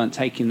promoters weren't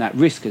taking that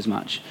risk as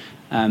much.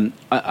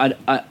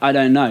 I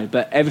don't know,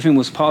 but everything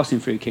was passing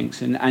through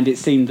Kingston, and it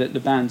seemed that the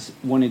bands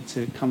wanted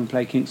to come and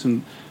play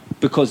Kingston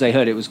because they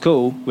heard it was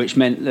cool, which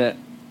meant that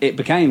it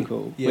became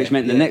cool, which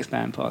meant the next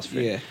band passed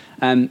through.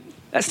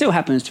 That still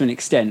happens to an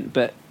extent,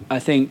 but I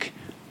think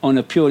on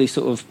a purely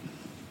sort of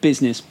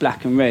business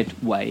black and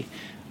red way,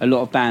 a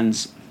lot of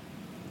bands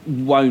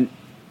won't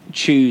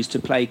choose to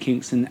play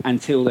Kingston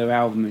until their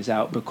album is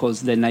out,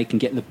 because then they can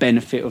get the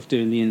benefit of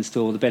doing the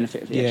install, the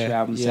benefit of the extra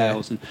album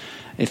sales. And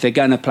if they're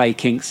going to play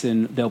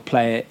Kingston, they'll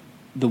play it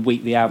the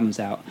week the album's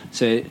out.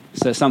 So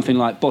something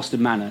like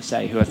Boston Manor,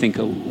 say, who I think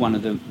are one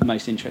of the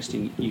most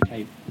interesting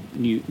UK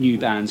new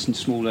bands and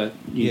smaller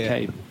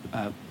UK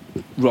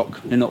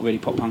rock. They're not really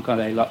pop punk, are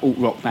they? Like alt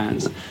rock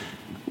bands.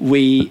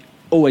 We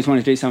always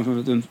wanted to do something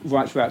with them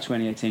right throughout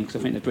 2018 because I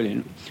think they're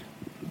brilliant.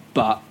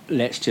 But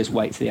let's just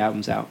wait till the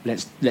album's out.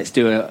 Let's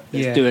do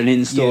an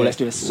install. Let's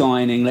do a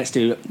signing. Let's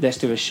do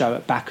a show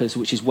at Backers,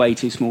 which is way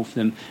too small for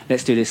them.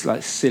 Let's do this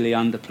like silly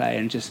underplay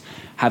and just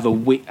have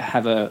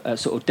a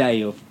sort of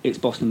day of it's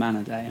Boston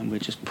Manor Day, and we're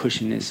just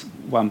pushing this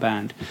one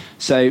band.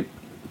 So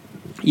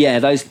yeah,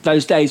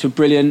 those days were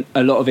brilliant.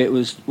 A lot of it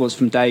was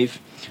from Dave,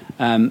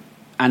 and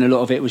a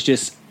lot of it was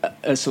just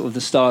a sort of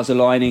the stars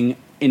aligning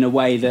in a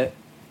way that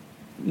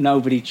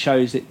nobody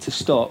chose it to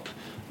stop.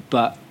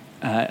 But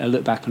I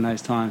look back on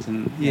those times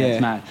and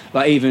it's mad.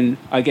 Like even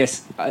I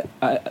guess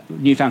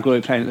Newfound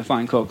Glory playing at the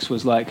Fighting Cocks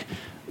was like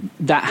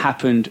that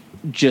happened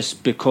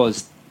just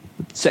because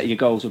Set Your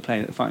Goals were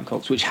playing at the Fighting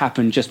Cocks, which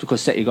happened just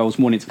because Set Your Goals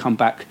wanted to come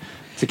back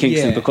to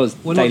Kingston because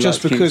well, they not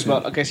just because, Kingston.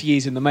 but I guess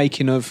years in the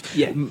making of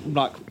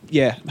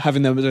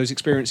having those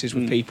experiences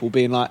with people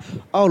being like,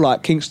 oh,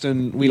 like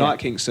Kingston, we like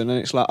Kingston, and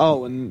it's like,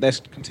 oh, and they're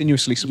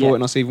continuously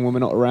supporting us even when we're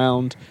not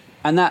around.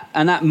 And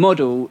that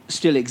model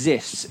still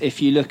exists.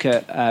 If you look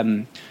at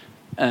the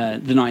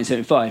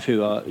 1975,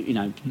 who are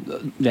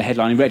they're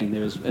headlining Reading,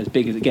 they're as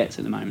big as it gets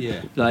at the moment.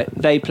 Yeah. Like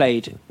they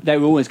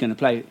were always going to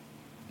play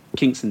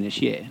Kingston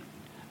this year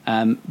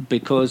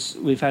because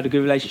we've had a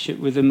good relationship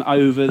with them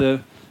over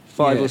the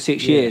 5 or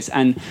 6 years.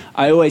 And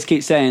I always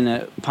keep saying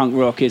that punk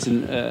rock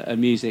isn't a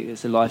music;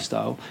 it's a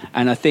lifestyle.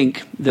 And I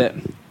think that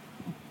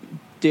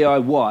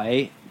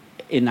DIY,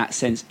 in that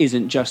sense,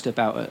 isn't just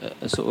about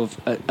a sort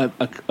of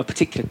a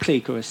particular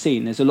clique or a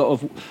scene. There's a lot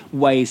of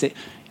ways that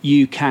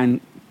you can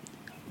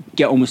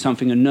get on with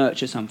something and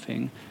nurture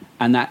something,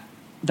 and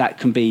that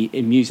can be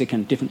in music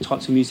and different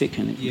types of music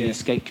and the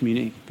skate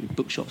community,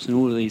 bookshops and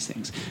all of these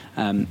things.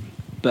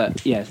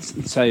 But yeah,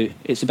 so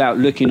it's about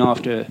looking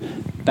after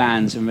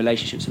bands and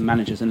relationships and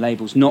managers and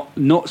labels,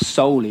 not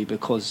solely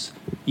because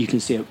you can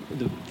see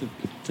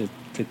the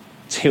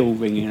till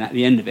ringing at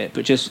the end of it,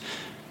 but just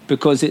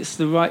because it's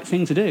the right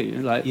thing to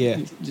do. Like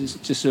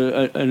just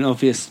an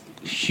obvious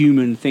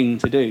human thing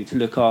to do, to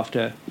look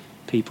after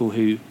people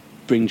who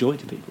bring joy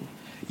to people.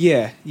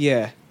 Yeah.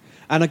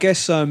 And I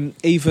guess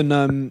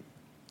even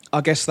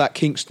I guess that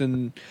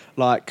Kingston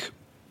like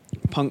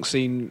punk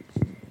scene,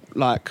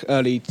 like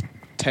early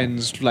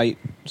 10s, late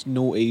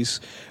noughties,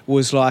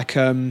 was like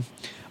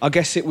I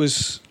guess it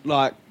was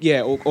like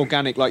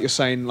organic, like you're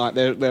saying. Like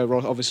there are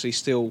obviously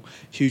still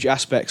huge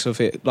aspects of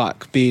it,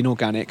 like being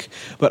organic,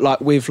 but like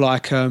with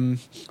like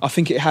I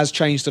think it has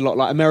changed a lot.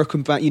 Like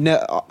American band,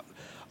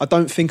 I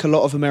don't think a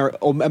lot of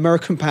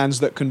American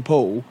bands that can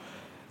pull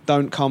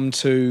don't come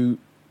to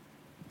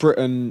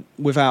Britain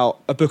without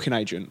a booking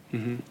agent,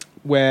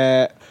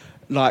 where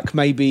like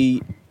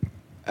maybe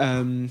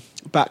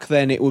back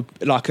then it would,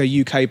 like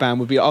a UK band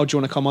would be, oh, do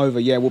you want to come over?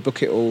 Yeah, we'll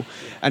book it all.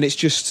 And it's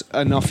just,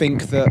 and I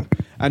think that,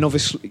 and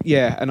obviously,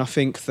 and I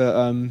think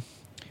that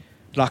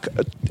like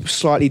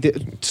slightly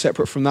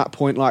separate from that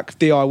point, like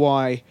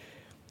DIY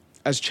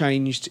has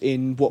changed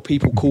in what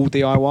people call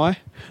DIY,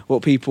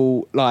 what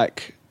people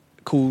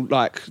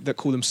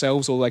call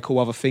themselves, or they call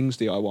other things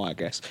DIY, I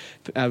guess.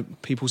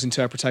 People's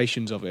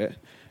interpretations of it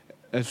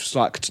have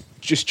like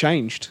just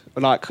changed.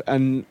 Like,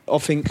 and I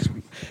think,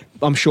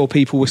 I'm sure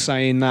people were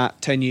saying that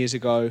 10 years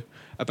ago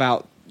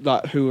about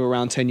like who were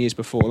around 10 years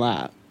before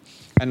that,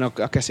 and I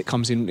guess it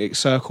comes in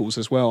circles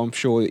as well. I'm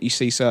sure that you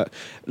see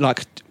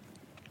like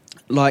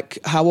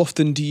how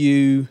often do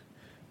you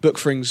book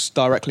things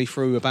directly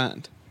through a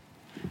band?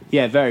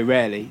 Yeah, very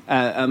rarely.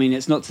 I mean,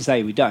 it's not to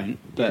say we don't,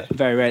 but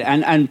very rarely.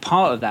 And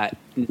part of that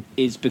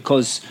is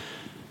because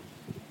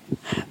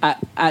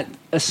at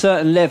a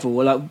certain level,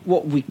 like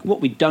what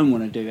we don't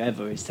want to do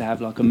ever is to have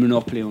like a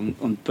monopoly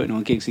on putting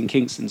on gigs in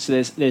Kingston. So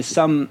there's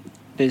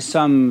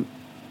some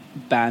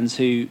bands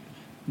who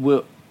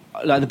will,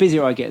 like, the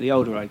busier I get, the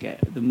older I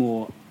get, the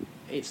more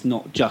it's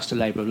not just a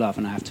labour of love,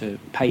 and I have to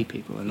pay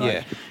people.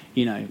 And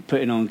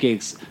putting on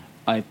gigs,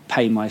 I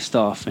pay my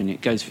staff, and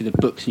it goes through the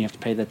books, and you have to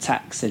pay the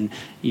tax, and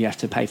you have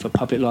to pay for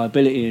public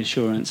liability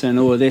insurance and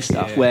all of this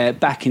stuff. Where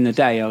back in the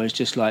day, I was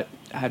just like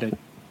had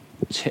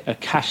a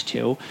cash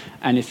till,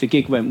 and if the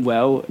gig went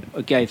well,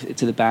 I gave it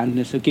to the band, and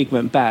if the gig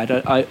went bad,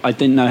 I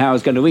didn't know how I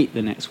was going to eat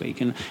the next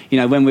week. And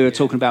when we were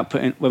talking about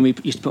when we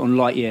used to put on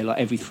Light Year like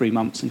every 3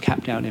 months and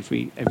Cap Down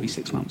every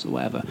 6 months or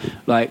whatever,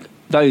 like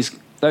those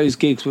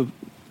gigs were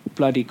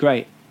bloody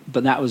great,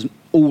 but that was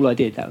all I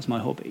did. That was my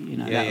hobby,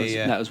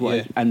 that was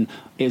what and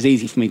it was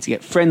easy for me to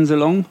get friends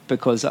along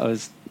because I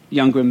was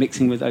younger and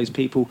mixing with those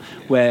people,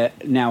 where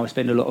now I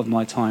spend a lot of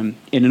my time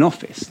in an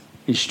office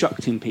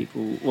instructing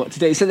people what to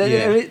do. So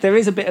there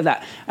is a bit of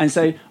that. And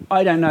so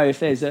I don't know if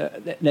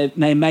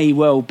there may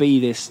well be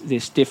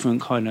this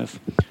different kind of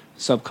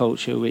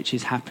subculture which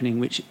is happening,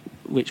 which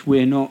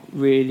we're not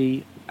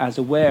really as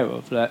aware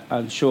of. Like,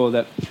 I'm sure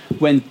that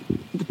when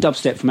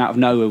dubstep from out of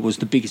nowhere was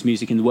the biggest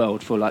music in the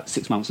world for like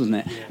 6 months, wasn't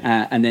it?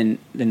 And then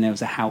there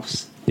was a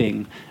house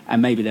thing,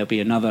 and maybe there'll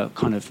be another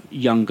kind of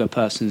younger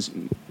person's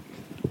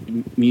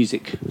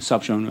music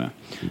subgenre.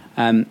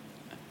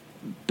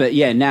 But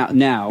yeah,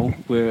 now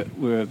we're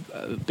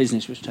a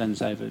business which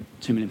turns over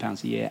 £2 million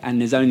a year, and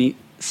there's only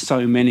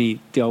so many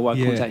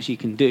DIY contacts you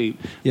can do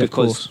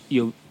because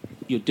you're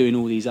doing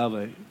all these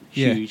other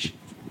huge.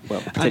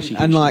 Well,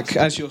 and like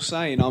as you're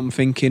saying, I'm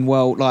thinking,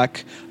 well,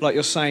 like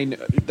you're saying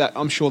that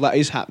I'm sure that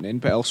is happening,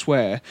 but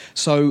elsewhere.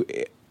 So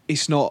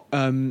it's not,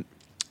 and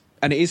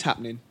it is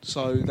happening.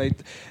 So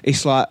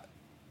it's like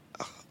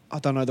I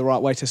don't know the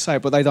right way to say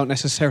it, but they don't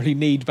necessarily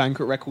need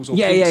Banquet Records or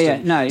Yeah,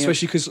 Kingston. no,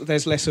 especially because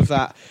there's less of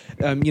that.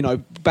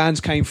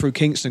 Bands came through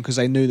Kingston because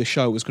they knew the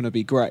show was going to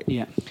be great.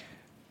 Yeah.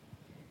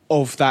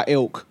 Of that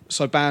ilk,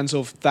 so bands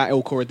of that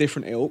ilk or a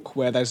different ilk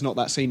where there's not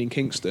that scene in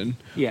Kingston,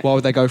 Yeah. why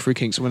would they go through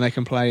Kingston when they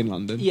can play in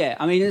London? Yeah,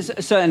 I mean, it's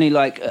certainly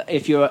like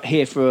if you're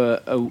here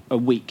for a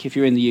week, if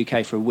you're in the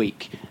UK for a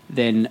week,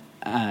 then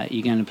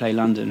you're going to play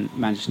London,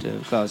 Manchester,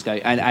 Glasgow,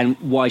 and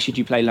why should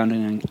you play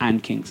London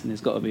and Kingston?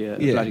 There's got to be a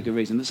bloody good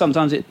reason. But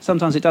sometimes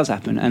it does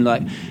happen, and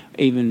like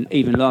even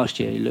last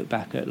year, you look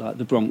back at like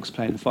the Bronx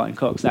playing the Fighting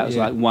Cocks. That was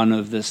like one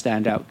of the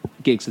standout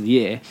gigs of the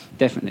year,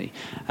 definitely.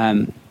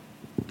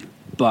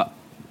 But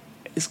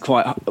it's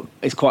quite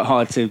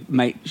hard to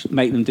make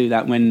them do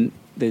that when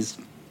there's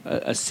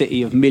a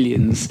city of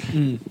millions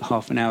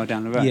half an hour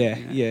down the road.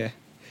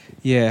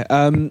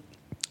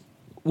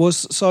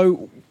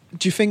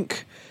 Do you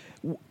think,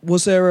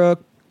 was there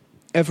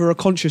ever a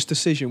conscious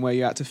decision where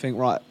you had to think,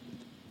 right,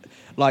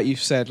 like you've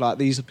said, like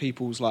these are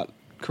people's like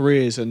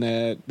careers and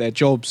their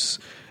jobs,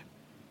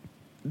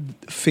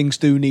 things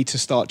do need to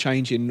start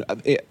changing,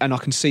 and I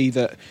can see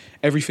that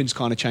everything's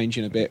kind of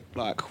changing a bit,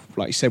 like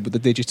you said with the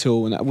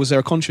digital, and that. Was there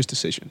a conscious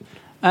decision?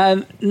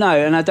 No,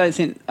 and I don't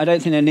think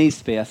there needs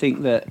to be. I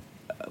think that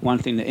one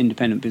thing that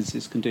independent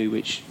businesses can do,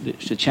 which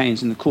should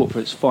change, and the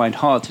corporates find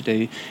hard to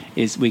do,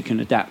 is we can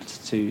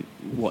adapt to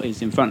what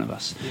is in front of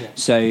us. Yeah.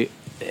 So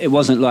it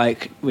wasn't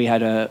like we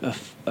had a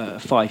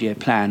 5-year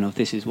plan of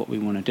this is what we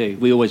want to do.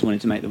 We always wanted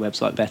to make the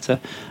website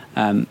better.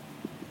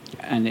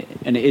 And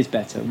it is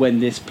better. When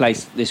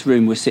this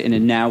room we're sitting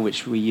in now,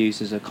 which we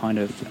use as a kind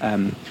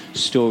of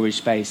storage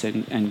space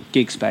and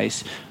gig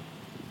space,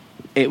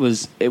 it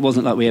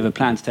wasn't like we ever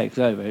planned to take it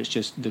over. It's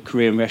just the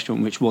Korean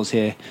restaurant which was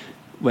here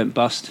went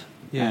bust,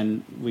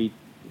 and we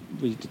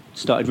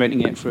started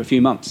renting it for a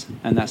few months,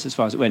 and that's as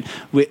far as it went.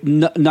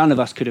 None of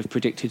us could have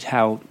predicted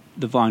how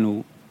the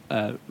vinyl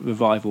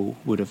revival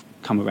would have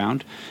come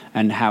around,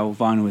 and how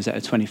vinyl was at a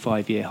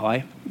 25-year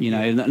high.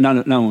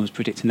 No one was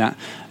predicting that.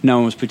 No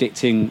one was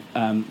predicting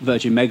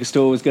Virgin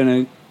Megastore was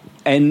going to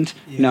end.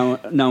 No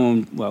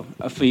one. Well,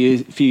 a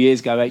few years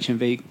ago,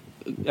 HMV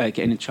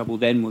getting in trouble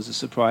then was a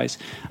surprise.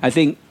 I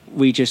think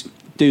we just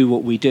do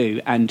what we do,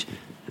 and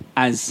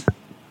as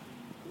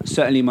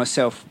certainly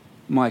myself,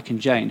 Mike, and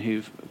Jane,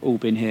 who've all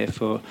been here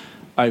for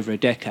over a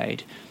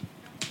decade,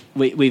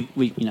 we've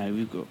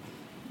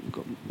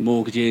got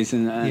mortgages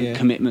and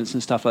commitments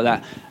and stuff like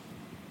that.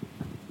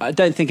 I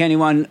don't think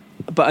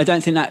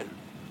that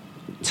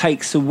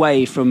takes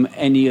away from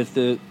any of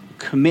the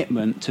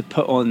commitment to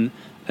put on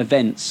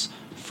events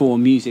for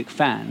music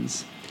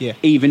fans,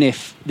 even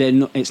if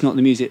it's not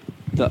the music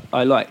that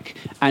I like.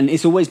 And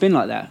it's always been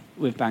like that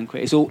with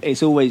Banquet.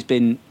 It's always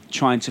been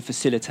trying to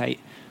facilitate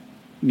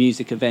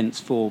music events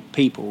for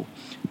people.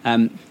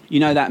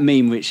 That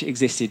meme which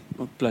existed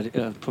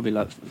probably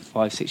like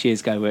 5-6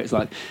 years ago, where it's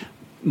like,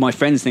 my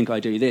friends think I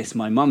do this,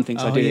 my mum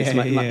thinks I do this.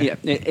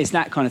 It's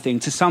that kind of thing.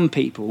 To some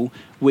people,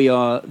 we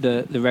are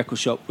the record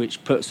shop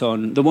which puts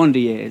on the Wonder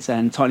Years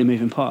and Tiny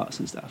Moving Parts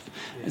and stuff.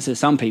 Yeah. And so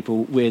some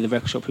people, we're the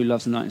record shop who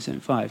loves the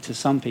 1975. To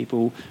some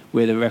people,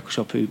 we're the record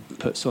shop who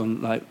puts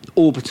on like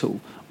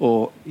Orbital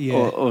or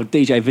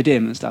DJ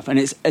Vadim and stuff.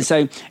 And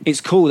so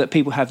it's cool that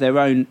people have their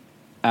own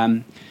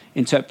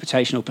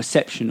interpretation or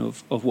perception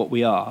of what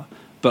we are,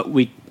 but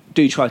we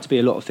do try to be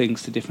a lot of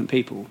things to different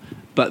people.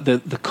 But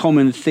the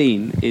common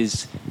theme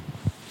is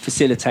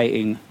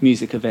facilitating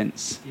music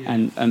events,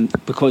 and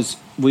because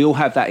we all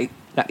have that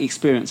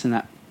experience and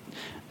that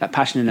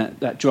passion and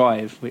that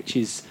drive, which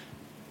is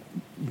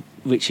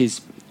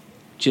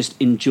just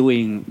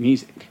enjoying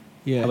music,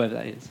 however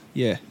that is.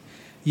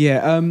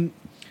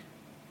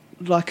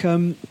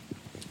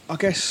 I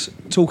guess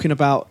talking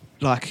about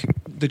like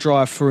the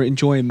drive for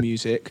enjoying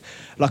music,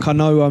 like I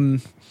know,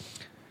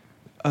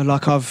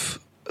 like I've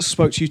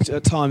spoke to you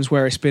at times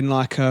where it's been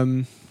like.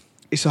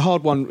 It's a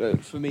hard one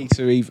for me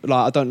to even,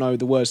 like, I don't know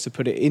the words to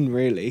put it in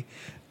really.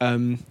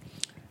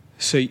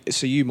 So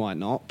you might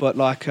not, but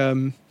like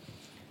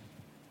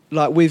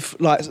with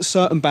like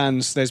certain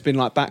bands, there's been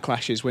like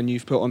backlashes when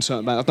you've put on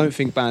certain bands. I don't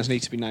think bands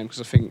need to be named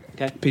because I think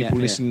people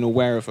listening are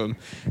aware of them.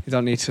 You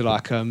don't need to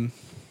like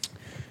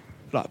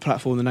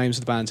platform the names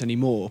of the bands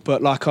anymore.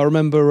 But like I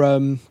remember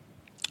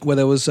where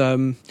there was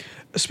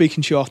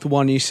speaking to you after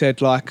one, you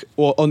said like,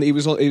 it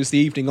was the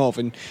evening of,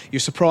 and you're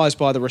surprised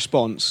by the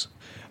response,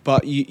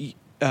 but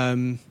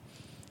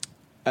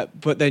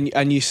but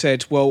then you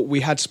said, well, we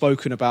had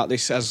spoken about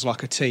this as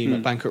like a team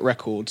at Banquet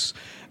Records,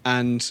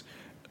 and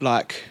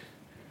like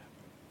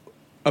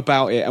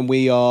about it, and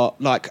we are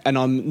like, and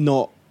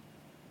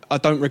I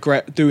don't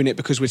regret doing it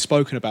because we've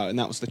spoken about it, and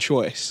that was the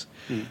choice.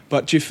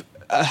 But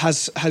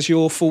has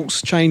your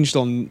thoughts changed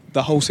on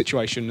the whole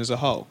situation as a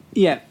whole?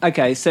 Yeah.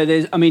 Okay. So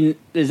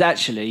there's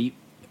actually,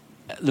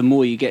 the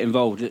more you get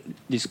involved,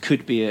 this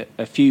could be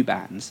a few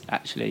bands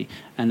actually,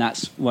 and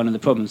that's one of the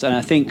problems. And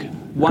I think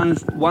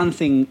one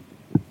thing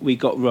we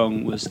got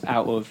wrong was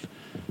out of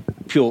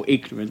pure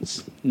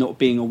ignorance, not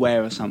being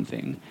aware of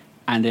something,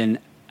 and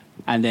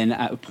then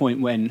at a point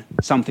when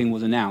something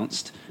was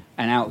announced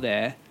and out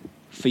there,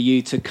 for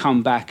you to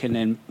come back and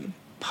then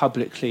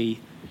publicly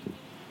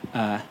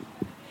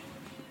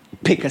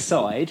pick a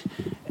side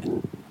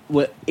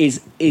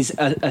is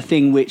a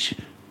thing which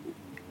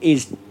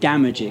is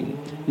damaging.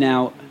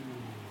 Now,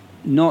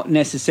 not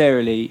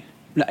necessarily,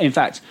 in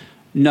fact,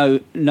 no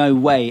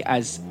way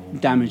as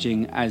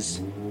damaging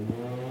as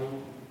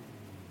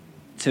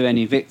to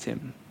any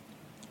victim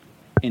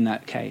in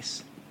that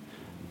case.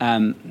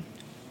 It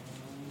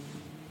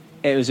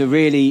was a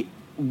really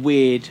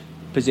weird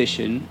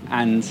position,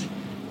 and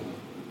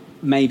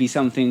maybe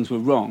some things were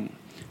wrong,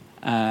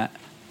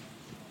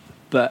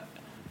 but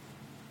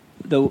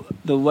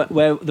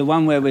the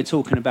one where we're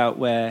talking about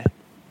where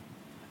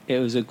it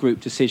was a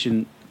group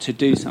decision to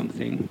do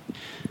something,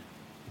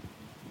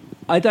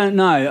 I don't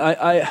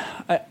know.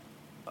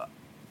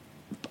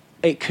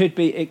 It could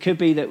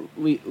be that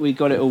we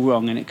got it all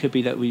wrong, and it could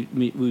be that we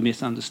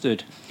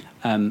misunderstood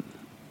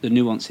the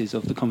nuances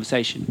of the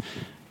conversation.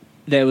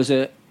 There was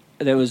a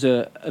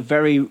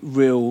very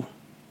real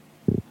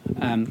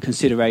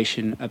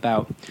consideration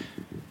about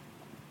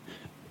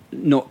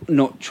not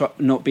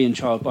being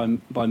trialled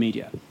by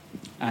media,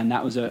 and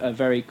that was a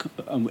very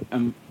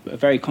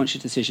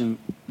conscious decision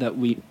that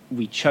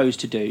we chose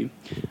to do,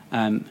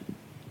 and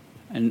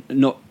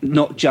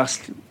not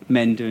just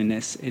men doing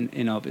this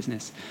in our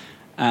business,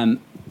 and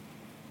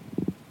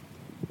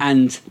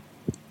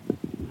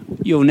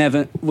we'll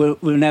never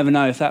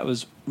know if that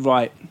was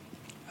right,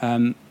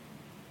 and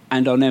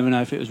I'll never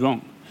know if it was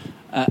wrong.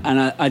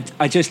 And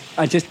I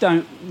just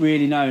don't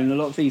really know. And a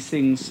lot of these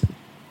things,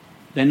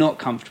 they're not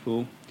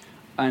comfortable,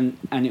 and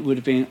it would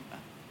have been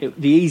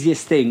the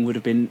easiest thing would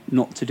have been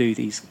not to do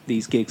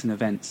these gigs and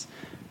events.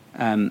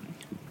 But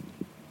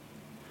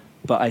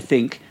I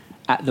think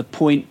at the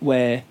point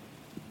where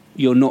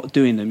you're not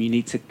doing them, you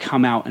need to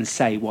come out and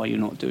say why you're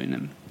not doing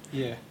them.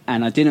 Yeah.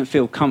 And I didn't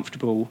feel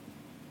comfortable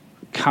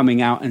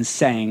coming out and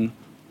saying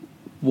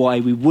why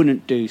we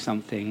wouldn't do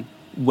something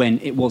when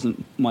it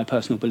wasn't my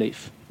personal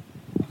belief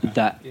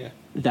that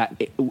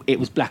it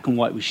was black and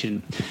white, we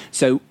shouldn't.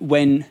 So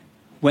when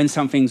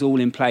something's all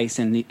in place,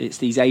 and it's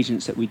these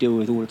agents that we deal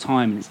with all the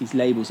time, and it's these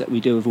labels that we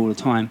deal with all the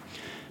time,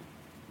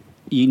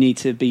 you need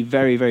to be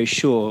very, very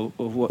sure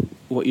of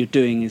what you're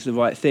doing is the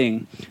right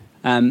thing.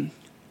 I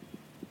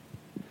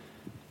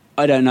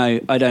don't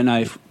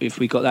know if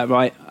we got that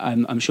right.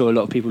 I'm sure a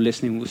lot of people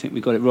listening will think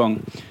we got it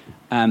wrong.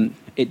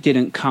 It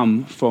didn't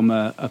come from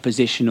a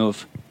position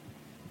of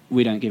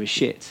we don't give a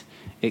shit.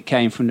 It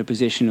came from the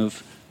position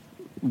of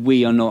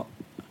we are not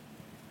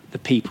the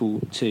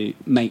people to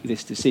make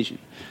this decision,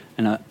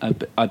 and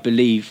I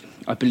believe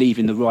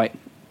in the right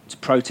to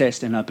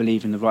protest, and I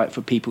believe in the right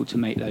for people to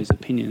make those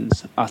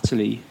opinions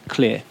utterly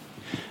clear.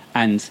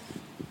 And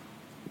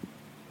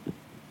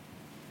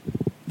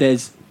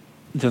there's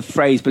the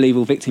phrase "believe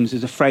all victims"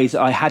 is a phrase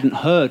that I hadn't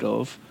heard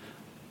of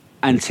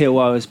until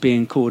I was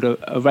being called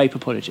a rape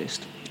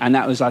apologist, and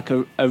that was like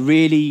a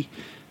really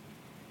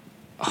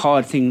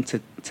hard thing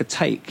to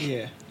take.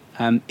 Yeah.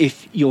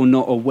 If you're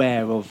not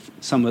aware of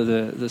some of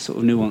the sort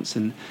of nuance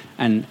and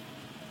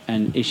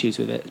issues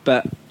with it.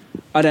 But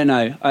I don't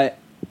know.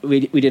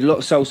 We did a lot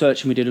of soul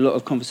searching. We did a lot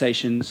of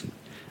conversations.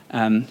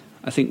 I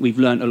think we've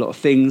learned a lot of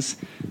things.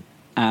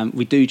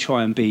 We do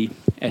try and be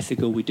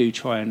ethical. We do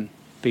try and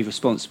be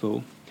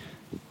responsible.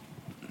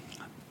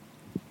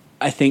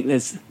 I think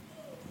there's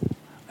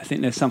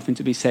something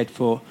to be said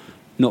for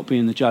not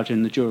being the judge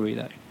and the jury,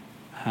 though.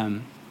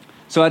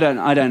 So I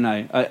don't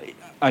know.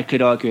 I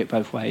could argue it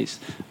both ways,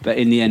 but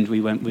in the end,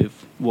 we went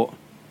with what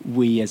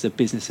we as a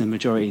business and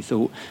majority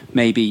thought.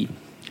 Maybe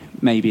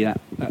that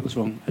was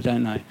wrong. I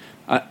don't know.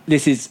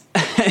 This is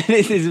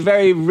this is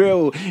very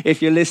real.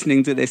 If you're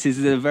listening to this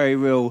is a very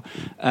real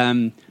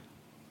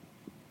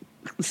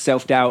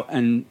self-doubt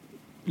and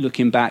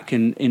looking back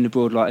and in the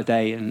broad light of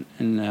day. And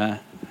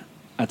I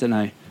don't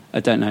know.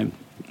 That's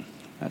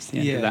the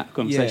end of that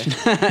conversation.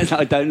 Yeah.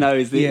 I don't know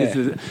is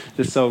the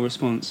sole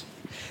response.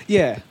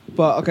 Yeah,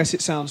 but I guess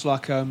it sounds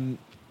like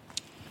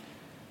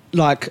and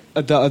I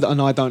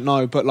don't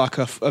know, but like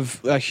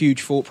a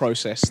huge thought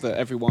process that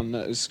everyone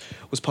that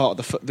was part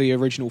of the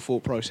original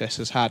thought process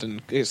has had,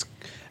 and it's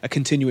a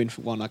continuing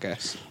one, I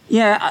guess.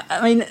 Yeah,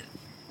 I mean,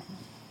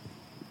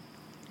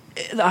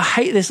 I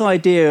hate this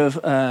idea of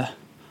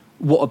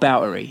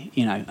whataboutery,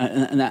 you know,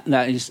 and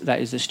that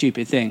is a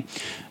stupid thing.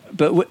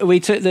 But we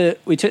took the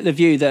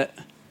view that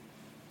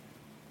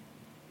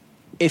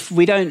if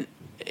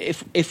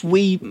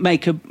we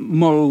make a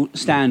moral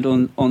stand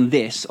on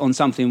this, on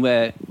something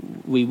where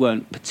we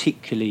weren't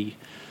particularly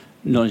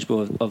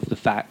knowledgeable of the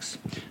facts,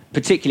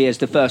 particularly as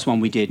the first one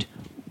we did,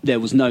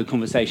 there was no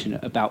conversation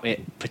about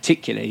it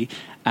particularly,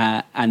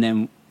 and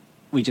then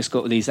we just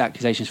got these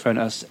accusations thrown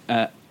at us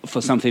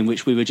for something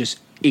which we were just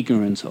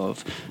ignorant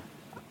of.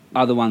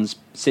 Other ones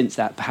since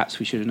that, perhaps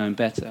we should have known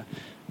better.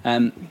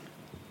 I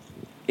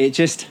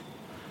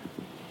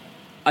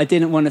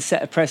didn't want to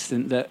set a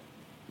precedent that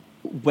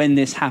when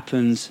this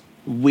happens,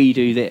 we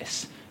do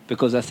this,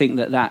 because I think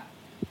that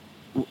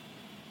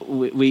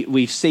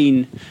we've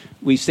seen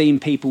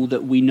people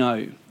that we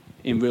know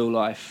in real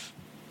life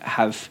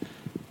have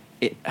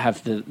it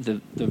have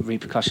the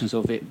repercussions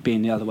of it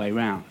being the other way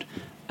around,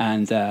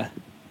 and the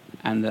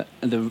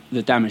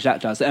damage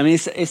that does. I mean,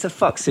 it's a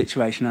fucked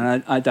situation,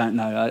 and I don't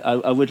know.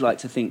 I would like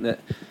to think that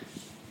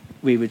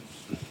we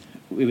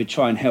would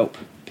try and help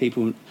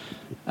people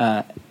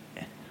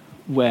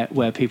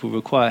where people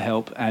require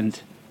help,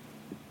 and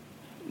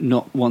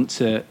not want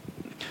to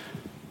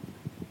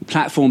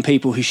platform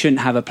people who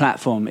shouldn't have a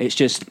platform. It's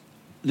just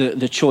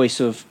the choice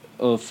of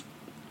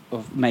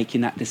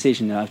making that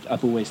decision that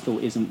I've always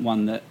thought isn't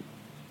one that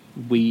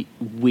we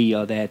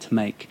are there to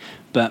make.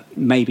 But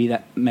maybe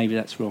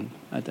that's wrong.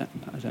 I don't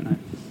know.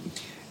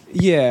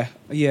 Yeah.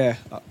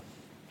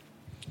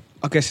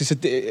 I guess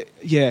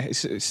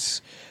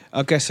it's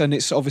I guess, and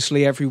it's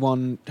obviously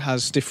everyone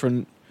has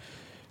different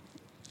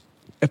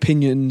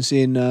opinions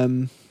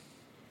in.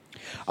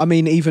 I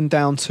mean, even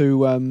down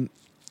to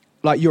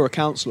like you're a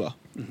counsellor.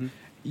 Mm-hmm.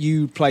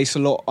 You place a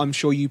lot. I'm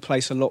sure you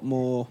place a lot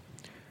more.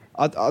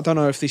 I don't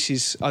know if this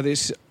is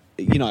this.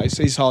 You know,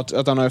 it's hard.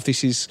 I don't know if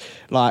this is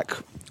like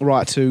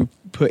right to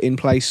put in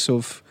place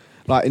of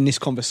like in this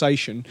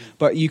conversation,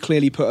 but you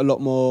clearly put a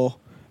lot more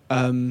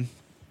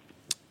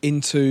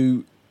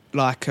into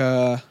like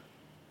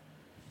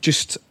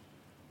just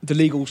the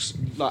legal,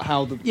 like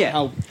how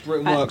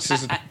Britain works.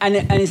 And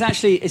it's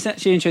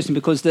actually interesting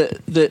because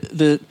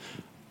the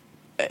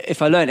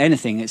if I learned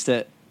anything, it's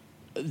that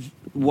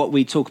what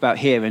we talk about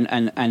here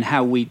and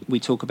how we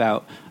talk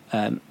about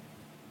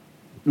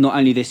not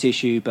only this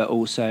issue but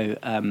also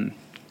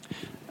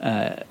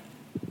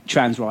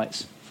trans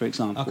rights, for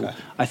example. Okay.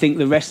 I think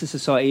the rest of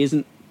society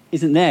isn't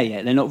there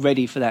yet. They're not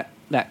ready for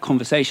that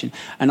conversation.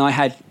 And I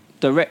had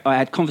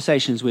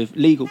conversations with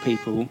legal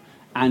people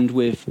and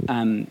with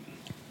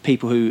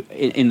people who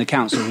in the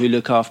council who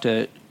look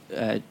after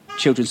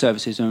children's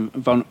services and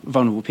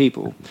vulnerable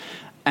people,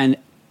 and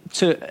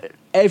to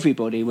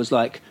everybody was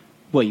like,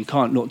 well, you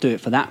can't not do it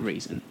for that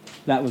reason.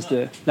 That was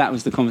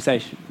the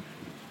conversation.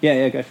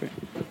 Yeah, go for it.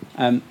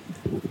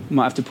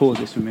 Might have to pause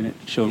this for a minute,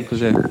 Sean,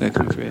 because they're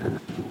coming through here.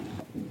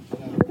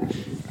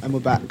 And we're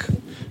back.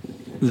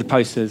 The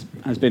post has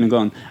been and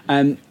gone.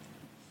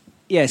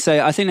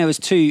 So I think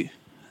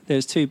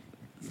there's two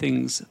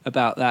things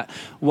about that.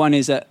 One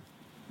is that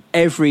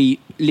every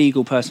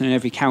legal person and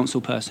every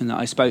council person that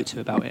I spoke to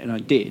about it, and I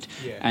did,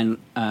 and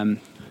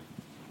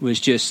was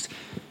just,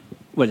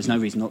 well, there's no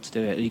reason not to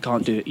do it. You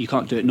can't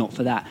do it not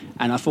for that.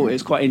 And I thought it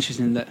was quite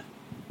interesting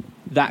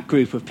that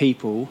group of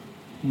people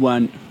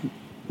weren't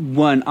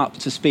up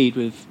to speed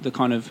with the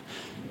kind of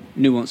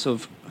nuance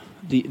of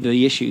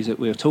the issues that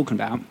we were talking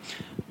about.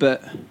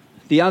 But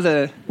the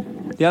other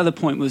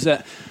point was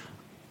that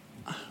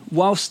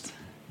whilst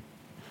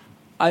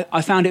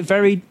I found it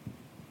very,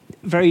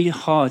 very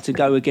hard to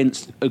go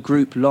against a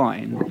group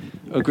line,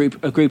 a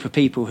group of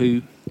people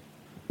who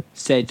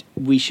said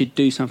we should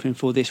do something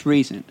for this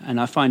reason. And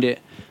I find it,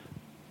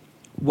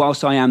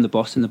 whilst I am the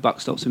boss and the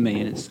buck stops with me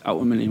and it's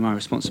ultimately my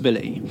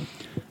responsibility,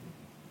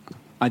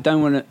 I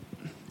don't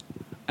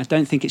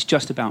think it's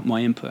just about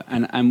my input.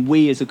 And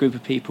we as a group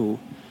of people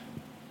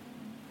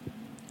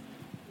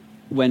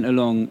went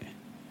along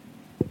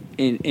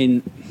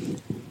in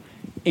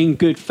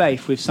good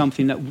faith with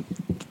something that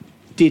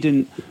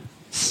didn't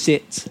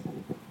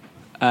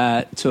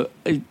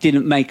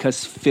didn't make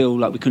us feel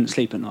like we couldn't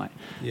sleep at night.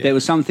 Yeah. There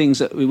were some things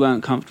that we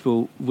weren't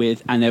comfortable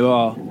with, and there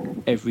are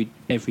every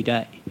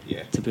day.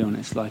 Yeah. To be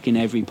honest, like in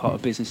every part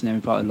of business and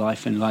every part of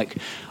life, and like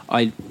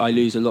I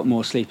lose a lot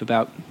more sleep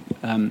about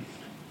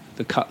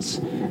the cuts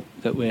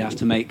that we have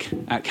to make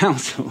at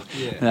council.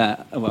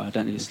 Yeah. Well, I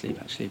don't lose sleep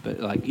actually, but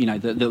like, you know,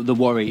 the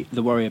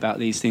worry about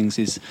these things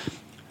is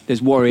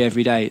there's worry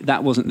every day.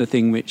 That wasn't the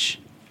thing which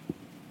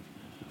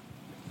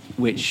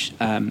was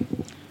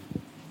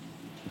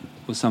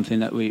something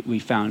that we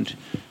found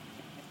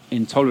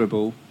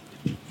intolerable,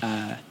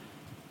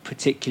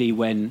 particularly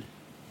when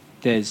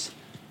there's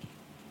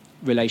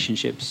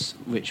relationships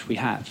which we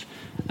have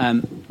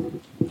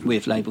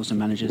with labels and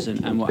managers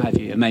and what have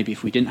you. And maybe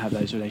if we didn't have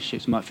those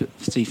relationships, we might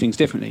see things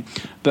differently.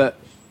 But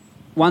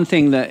one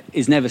thing that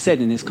is never said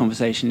in this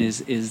conversation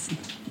is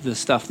the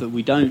stuff that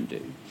we don't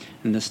do,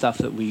 and the stuff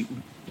that we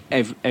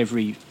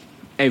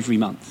every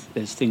month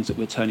there's things that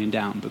we're turning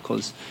down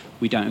because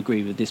we don't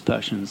agree with this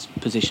person's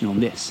position on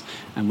this,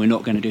 and we're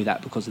not going to do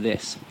that because of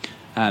this.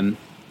 And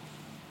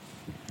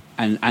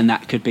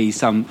that could be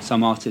some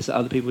artists that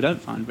other people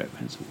don't find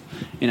reprehensible,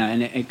 you know,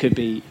 and it could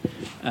be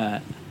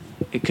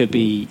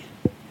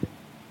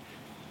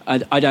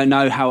I don't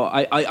know how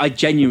I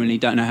genuinely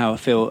don't know how I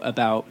feel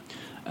about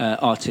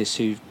artists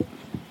who've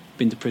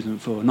been to prison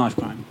for a knife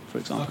crime, for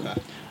example.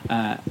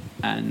 Okay.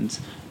 And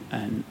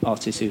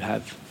artists who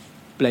have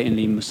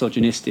blatantly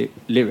misogynistic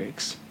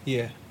lyrics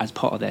as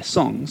part of their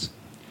songs,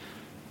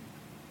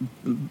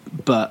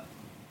 but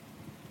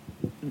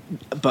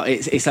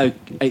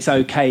it's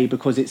okay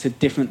because it's a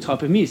different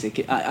type of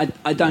music.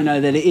 I don't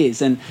know that it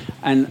is, and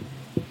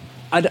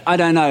I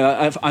don't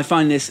know. I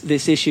find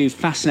this issue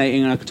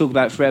fascinating, and I could talk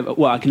about it forever.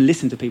 Well, I can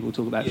listen to people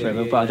talk about it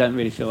forever, but I don't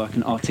really feel I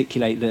can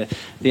articulate the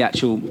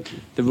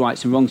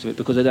rights and wrongs of it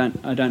because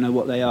I don't know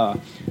what they are.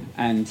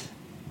 And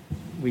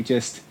we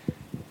just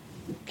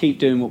keep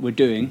doing what we're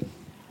doing,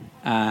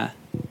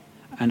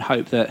 and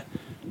hope that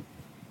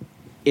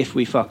if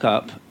we fuck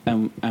up,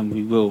 and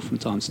we will from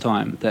time to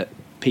time, that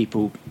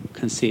people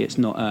can see it's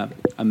not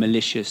a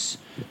malicious.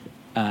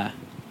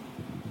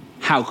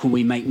 How can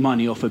we make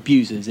money off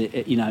abusers?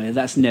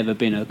 That's never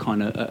been a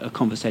kind of a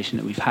conversation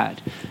that we've had.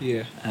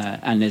 Yeah.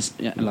 And there's,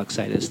 like I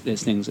say,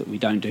 there's things that we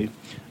don't do,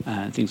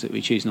 things that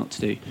we choose not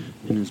to do.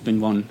 And there's been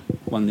one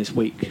this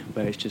week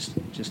where it's just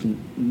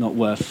not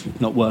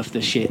worth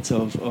the shit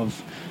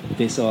of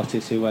this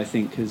artist who I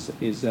think is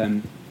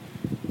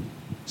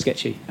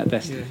sketchy at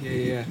best.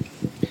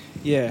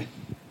 Yeah.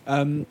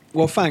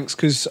 Well, thanks,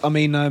 because I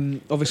mean,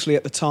 obviously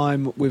at the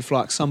time with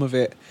like some of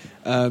it.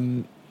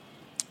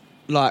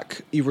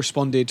 Like you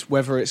responded,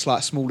 whether it's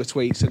like smaller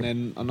tweets, and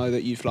then I know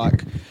that you've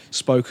like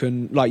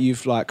spoken, like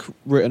you've like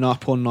written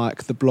up on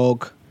like the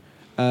blog.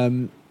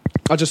 I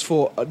just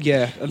thought,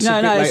 later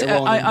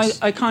on.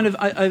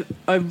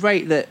 I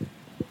rate that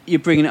you're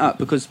bringing it up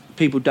because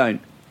people don't,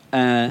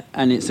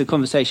 and it's a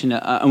conversation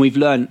that, and we've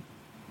learned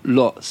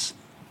lots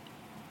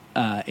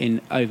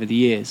over the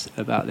years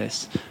about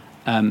this,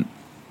 and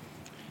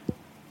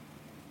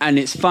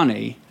it's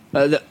funny.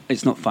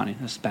 It's not funny,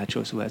 that's a bad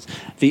choice of words.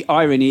 The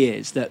irony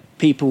is that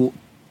people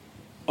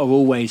are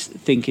always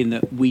thinking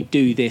that we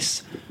do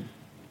this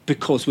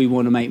because we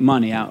want to make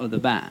money out of the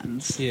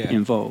bands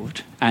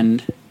involved.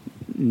 And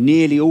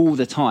nearly all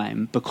the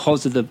time,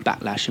 because of the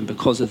backlash and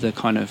because of the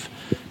kind of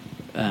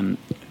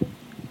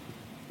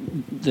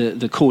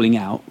the calling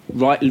out,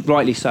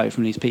 rightly so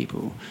from these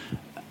people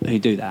who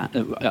do that,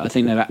 I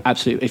think they're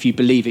absolutely, if you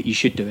believe it, you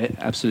should do it,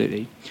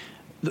 absolutely.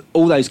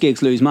 All those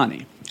gigs lose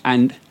money.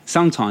 And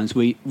sometimes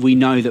we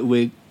know that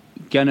we're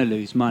going to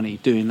lose money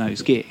doing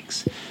those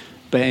gigs.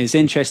 But it's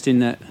interesting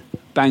that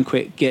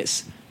Banquet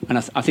gets, and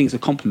I think it's a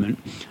compliment,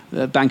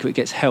 that Banquet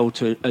gets held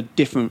to a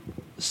different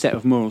set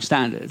of moral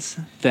standards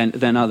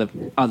than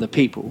other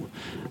people.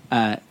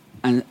 And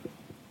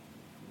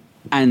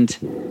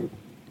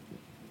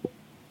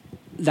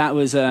that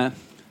was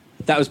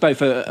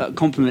both a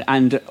compliment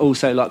and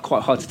also like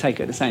quite hard to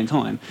take at the same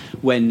time,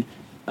 when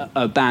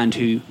a band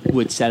who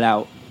would sell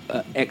out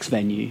X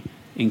venue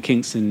in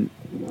Kingston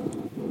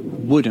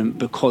wouldn't,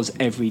 because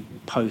every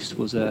post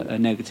was a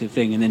negative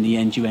thing, and in the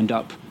end you end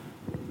up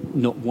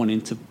not wanting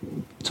to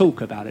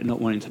talk about it, not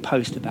wanting to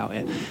post about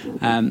it.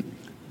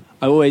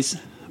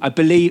 I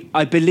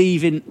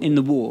believe in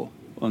the war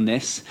on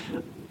this,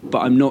 but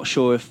I'm not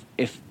sure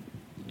if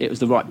it was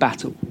the right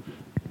battle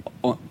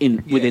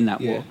within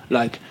that war.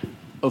 Like,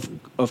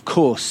 of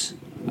course,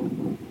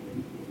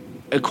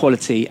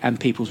 equality and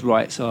people's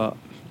rights are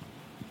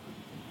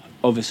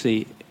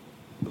obviously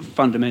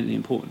fundamentally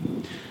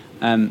important.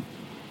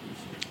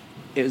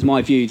 It was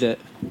my view that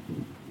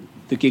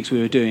the gigs we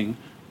were doing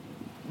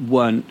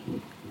weren't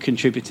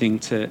contributing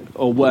to,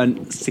 or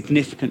weren't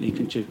significantly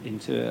contributing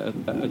to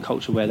a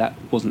culture where that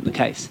wasn't the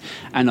case.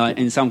 And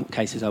in some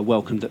cases, I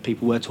welcomed that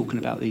people were talking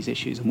about these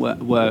issues and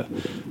were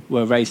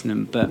raising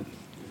them. But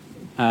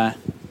I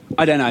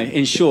don't know.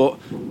 In short,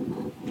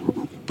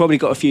 probably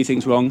got a few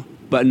things wrong,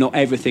 but not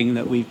everything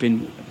that we've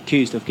been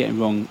accused of getting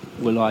wrong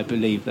will I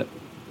believe that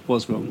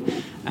was wrong.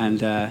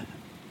 And I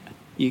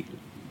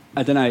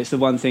don't know, it's the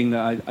one thing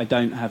that I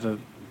don't have a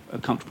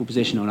comfortable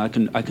position on. I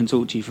can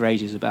talk to you for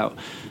ages about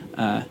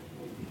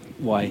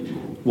why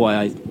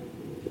I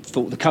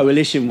thought the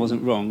coalition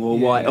wasn't wrong, or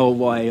why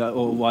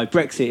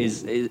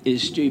Brexit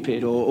is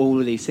stupid, or all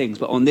of these things.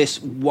 But on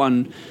this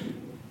one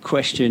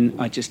question,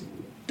 I just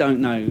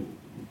don't know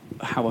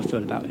how I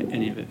feel about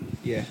any of it.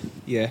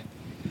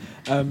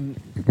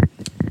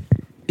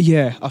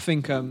 I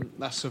think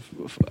that's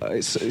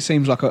it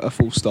seems like a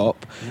full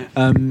stop.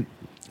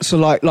 So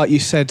like you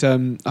said,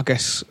 I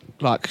guess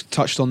like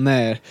touched on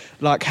there,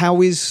 like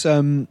how is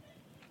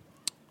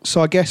so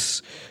I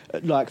guess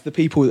like the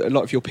people, a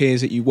lot of your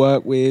peers that you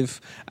work with,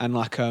 and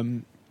like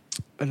a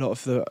lot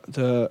of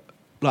the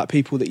like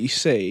people that you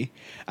see,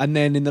 and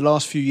then in the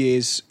last few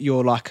years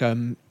you're like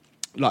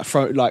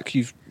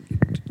you've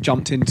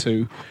jumped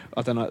into,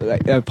 I don't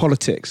know,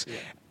 politics.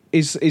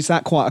 Is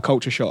that quite a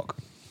culture shock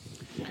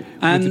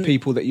with the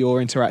people that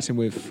you're interacting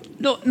with?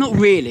 Not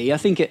really. I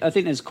think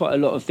there's quite a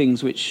lot of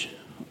things which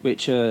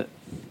are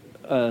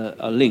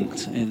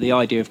linked. The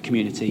idea of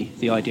community,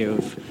 the idea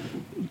of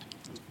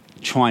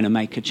trying to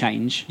make a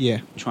change,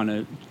 trying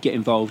to get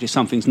involved. If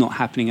something's not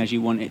happening as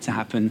you want it to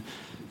happen,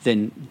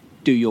 then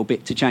do your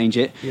bit to change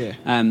it.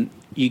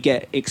 You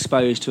get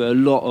exposed to a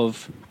lot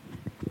of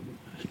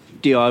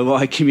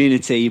DIY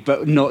community,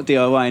 but not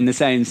DIY in the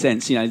same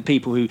sense. You know,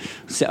 people who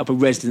set up a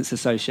residents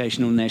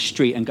association on their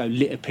street and go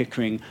litter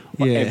pickering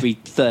every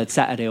third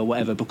Saturday or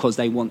whatever because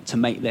they want to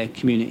make their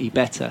community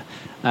better.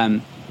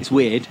 It's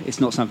weird. It's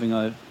not something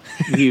I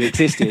knew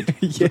existed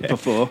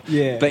before.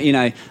 But you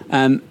know,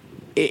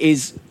 it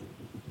is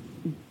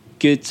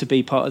good to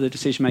be part of the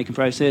decision-making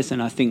process,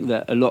 and I think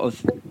that a lot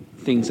of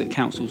things that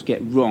councils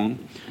get wrong,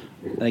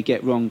 they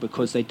get wrong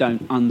because they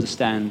don't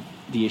understand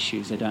the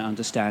issues. They don't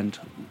understand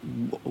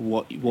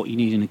what you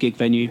need in a gig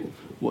venue,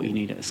 what you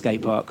need at a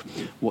skate park,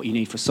 what you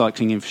need for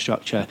cycling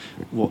infrastructure,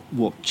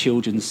 what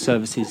children's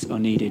services are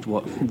needed,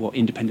 what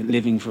independent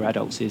living for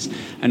adults is,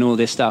 and all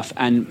this stuff.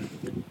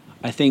 And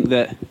I think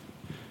that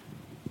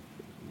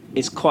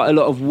it's quite a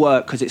lot of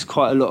work because it's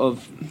quite a lot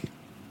of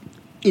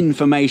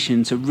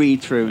information to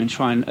read through and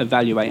try and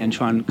evaluate and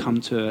try and come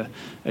to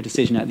a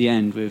decision at the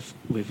end with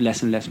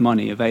less and less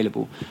money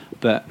available.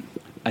 But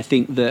I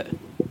think that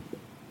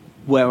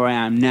where I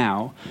am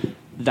now,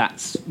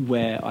 that's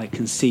where I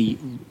can see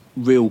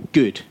real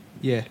good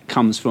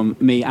comes from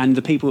me and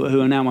the people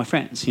who are now my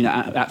friends. You know,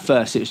 at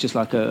first it was just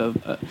like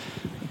a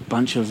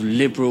bunch of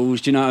liberals,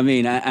 do you know what I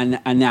mean?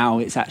 And now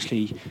it's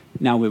actually,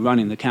 now we're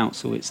running the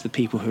council, it's the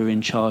people who are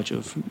in charge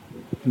of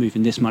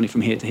moving this money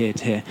from here to here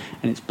to here,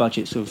 and it's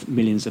budgets of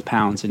millions of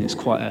pounds, and it's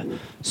quite a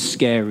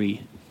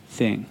scary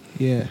thing.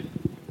 Yeah.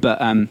 But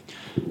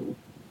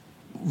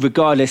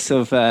regardless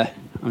of,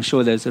 I'm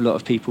sure there's a lot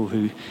of people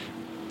who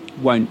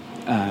won't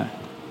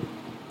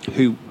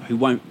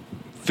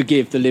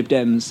forgive the Lib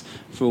Dems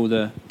for all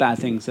the bad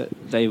things that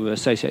they were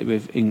associated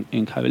with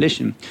in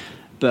coalition.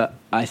 But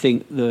I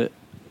think that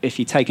if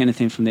you take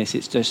anything from this,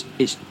 it's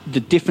the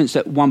difference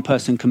that one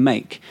person can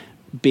make,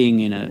 being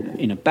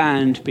in a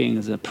band, being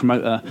as a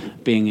promoter,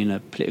 being in a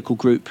political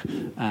group,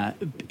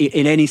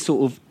 in any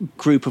sort of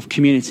group of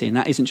community, and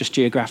that isn't just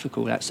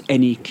geographical, that's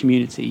any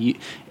community. You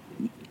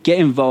get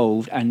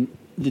involved and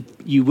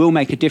you will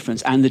make a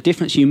difference, and the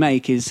difference you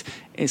make it's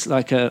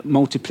like a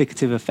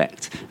multiplicative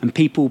effect, and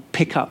people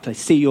pick up, they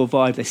see your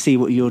vibe, they see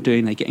what you're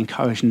doing, they get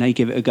encouraged and they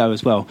give it a go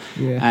as well.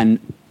 Yeah. And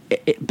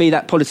be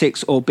that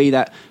politics or be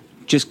that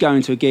just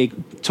going to a gig,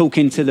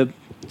 talking to the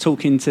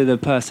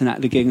person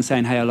at the gig and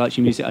saying, hey, I like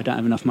your music, I don't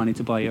have enough money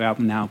to buy your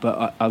album now,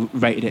 but I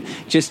rated it.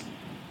 Just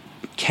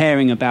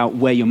caring about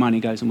where your money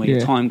goes and where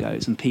your time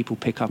goes, and people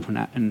pick up on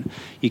that, and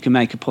you can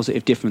make a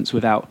positive difference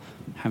without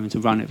having to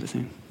run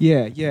everything.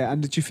 Yeah.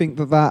 And did you think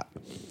that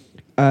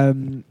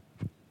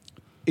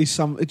is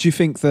do you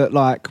think that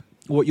like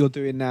what you're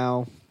doing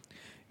now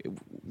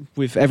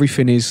with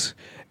everything is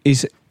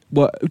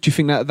what do you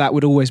think that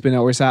would always been,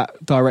 or is that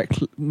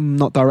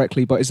not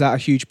directly, but is that a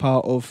huge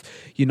part of,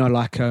 you know,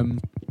 like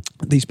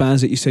these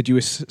bands that you said you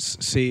were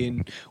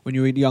seeing when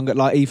you were younger?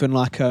 Like even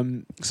like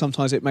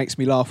sometimes it makes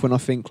me laugh when I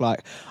think,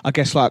 like, I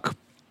guess like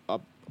I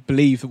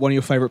believe that one of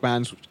your favourite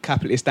bands,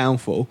 Capitalist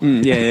Downfall.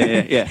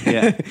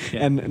 Yeah.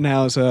 And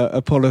now as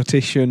a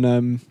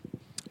politician,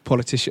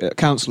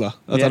 councillor.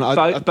 I don't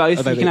know.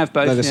 Both. You can have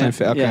both. They're the same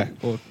thing. Okay.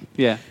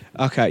 Yeah.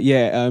 Okay.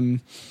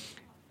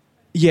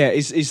 Yeah.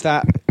 Is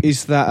that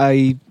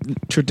a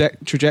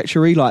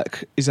trajectory?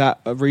 Like, is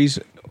that a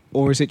reason,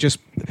 or is it just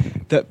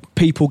that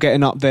people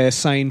getting up there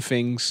saying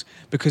things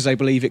because they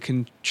believe it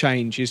can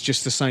change is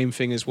just the same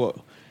thing as what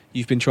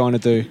you've been trying to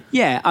do?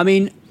 Yeah, I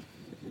mean,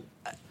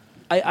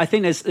 I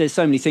think there's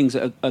so many things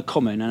that are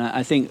common, and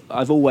I think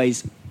I've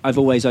always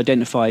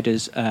identified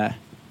as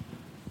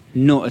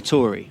not a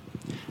Tory,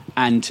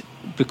 and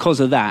because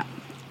of that,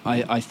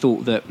 I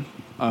thought that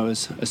I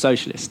was a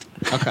socialist.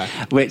 Okay,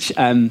 which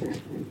I'm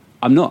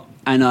not,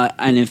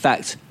 and in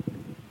fact,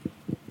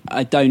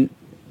 I don't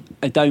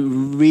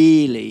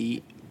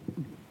really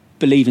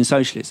believe in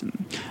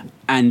socialism,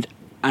 and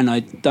I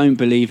don't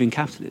believe in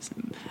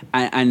capitalism,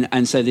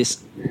 and so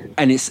this,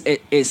 and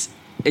it's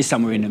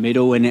somewhere in the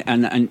middle,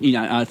 and you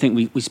know, I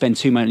think we spend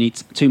too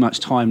much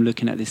time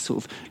looking at this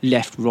sort of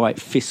left-right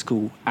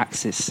fiscal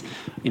axis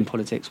in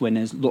politics when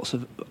there's lots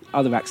of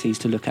other axes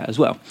to look at as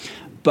well.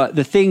 But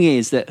the thing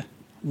is that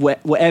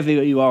wherever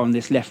you are on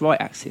this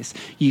left-right axis,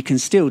 you can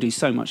still do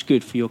so much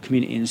good for your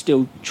community and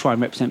still try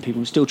and represent people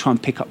and still try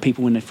and pick up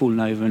people when they've fallen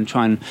over and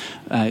try and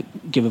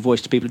give a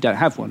voice to people who don't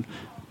have one.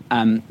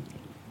 And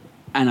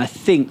I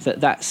think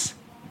that's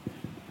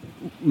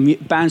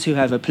bands who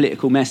have a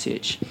political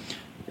message,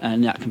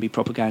 and that can be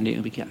propaganda, it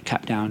can be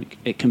capped down,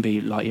 it can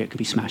be like, it can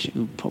be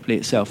smashing properly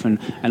itself, and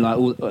like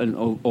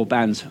all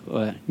bands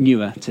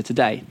newer to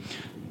today.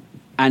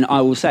 And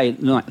I will say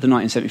the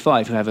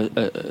 1975 who have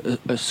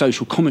a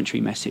social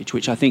commentary message,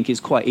 which I think is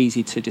quite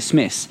easy to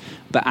dismiss,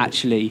 but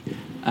actually,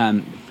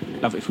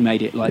 love it if we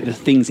made it, like the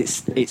things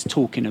it's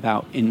talking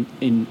about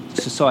in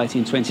society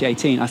in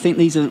 2018. I think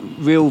these are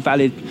real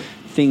valid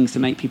things to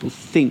make people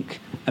think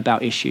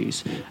about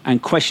issues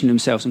and question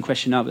themselves and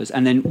question others.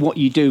 And then what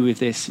you do with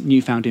this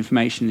newfound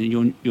information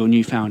and your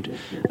newfound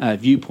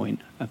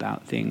viewpoint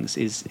about things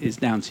is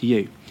down to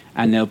you.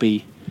 And there'll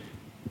be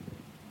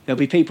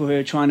people who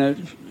are trying to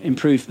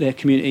improve their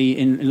community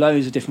in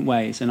loads of different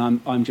ways, and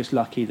I'm just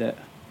lucky that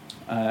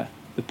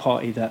the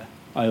party that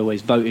I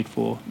always voted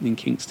for in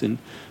Kingston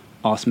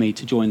asked me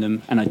to join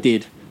them, and I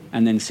did.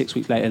 And then 6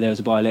 weeks later there was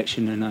a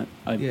by-election, and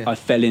I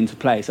fell into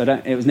place.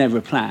 It was never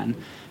a plan,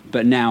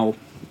 but now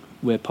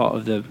we're part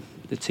of the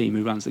team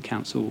who runs the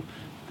council,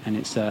 and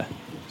it's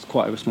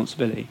quite a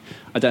responsibility.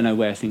 I don't know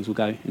where things will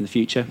go in the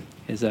future.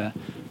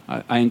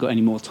 I ain't got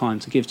any more time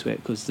to give to it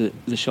because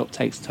the shop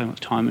takes so much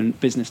time, and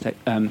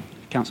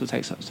council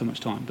takes up so much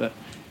time. But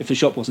if the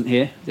shop wasn't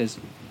here, there's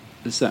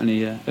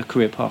certainly a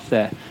career path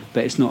there.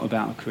 But it's not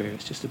about a career.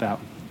 It's just about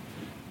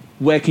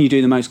where can you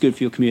do the most good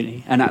for your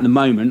community? And at the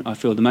moment, I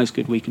feel the most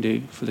good we can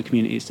do for the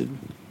community is to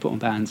put on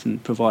bands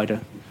and provide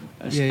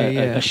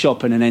a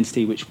shop and an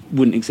entity which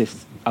wouldn't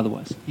exist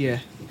otherwise. Yeah.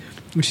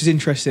 Which is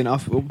interesting.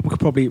 We could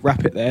probably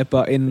wrap it there,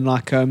 but in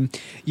like what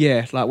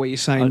you're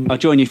saying. I'll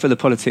join you for the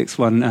politics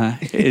one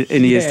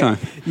in a year's time.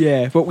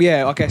 Yeah, but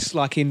yeah, I guess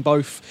like in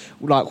both,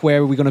 like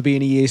where are we going to be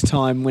in a year's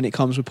time when it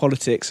comes with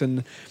politics,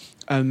 and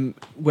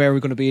where are we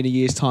going to be in a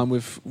year's time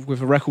with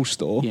a record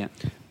store? Yeah.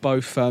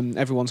 Both,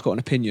 everyone's got an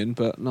opinion,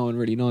 but no one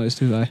really knows,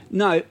 do they?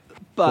 No,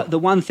 but the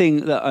one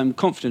thing that I'm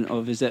confident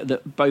of is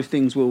that both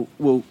things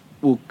will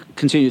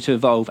continue to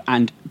evolve,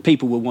 and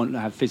people will want to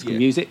have physical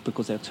music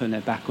because they'll turn their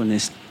back on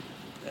this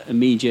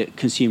immediate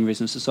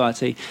consumerism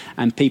society,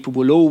 and people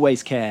will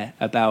always care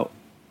about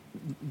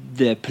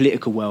the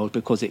political world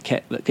because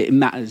it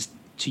matters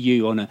to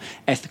you on an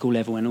ethical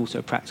level and also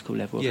a practical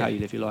level of how you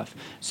live your life.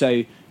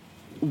 So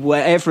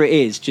wherever it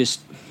is, just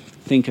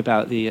think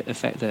about the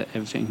effect that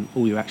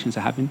all your actions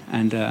are having,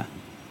 and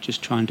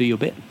just try and do your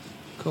bit.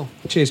 Cool.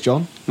 Cheers,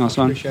 John. Nice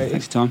one. Appreciate it.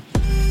 Thanks for your time.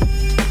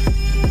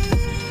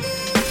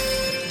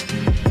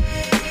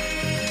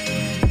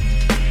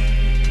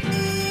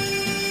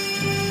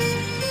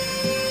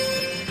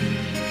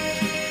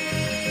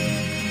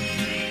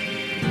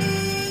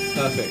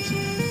 Perfect.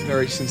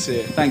 Very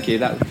sincere. Thank you.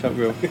 That felt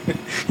real.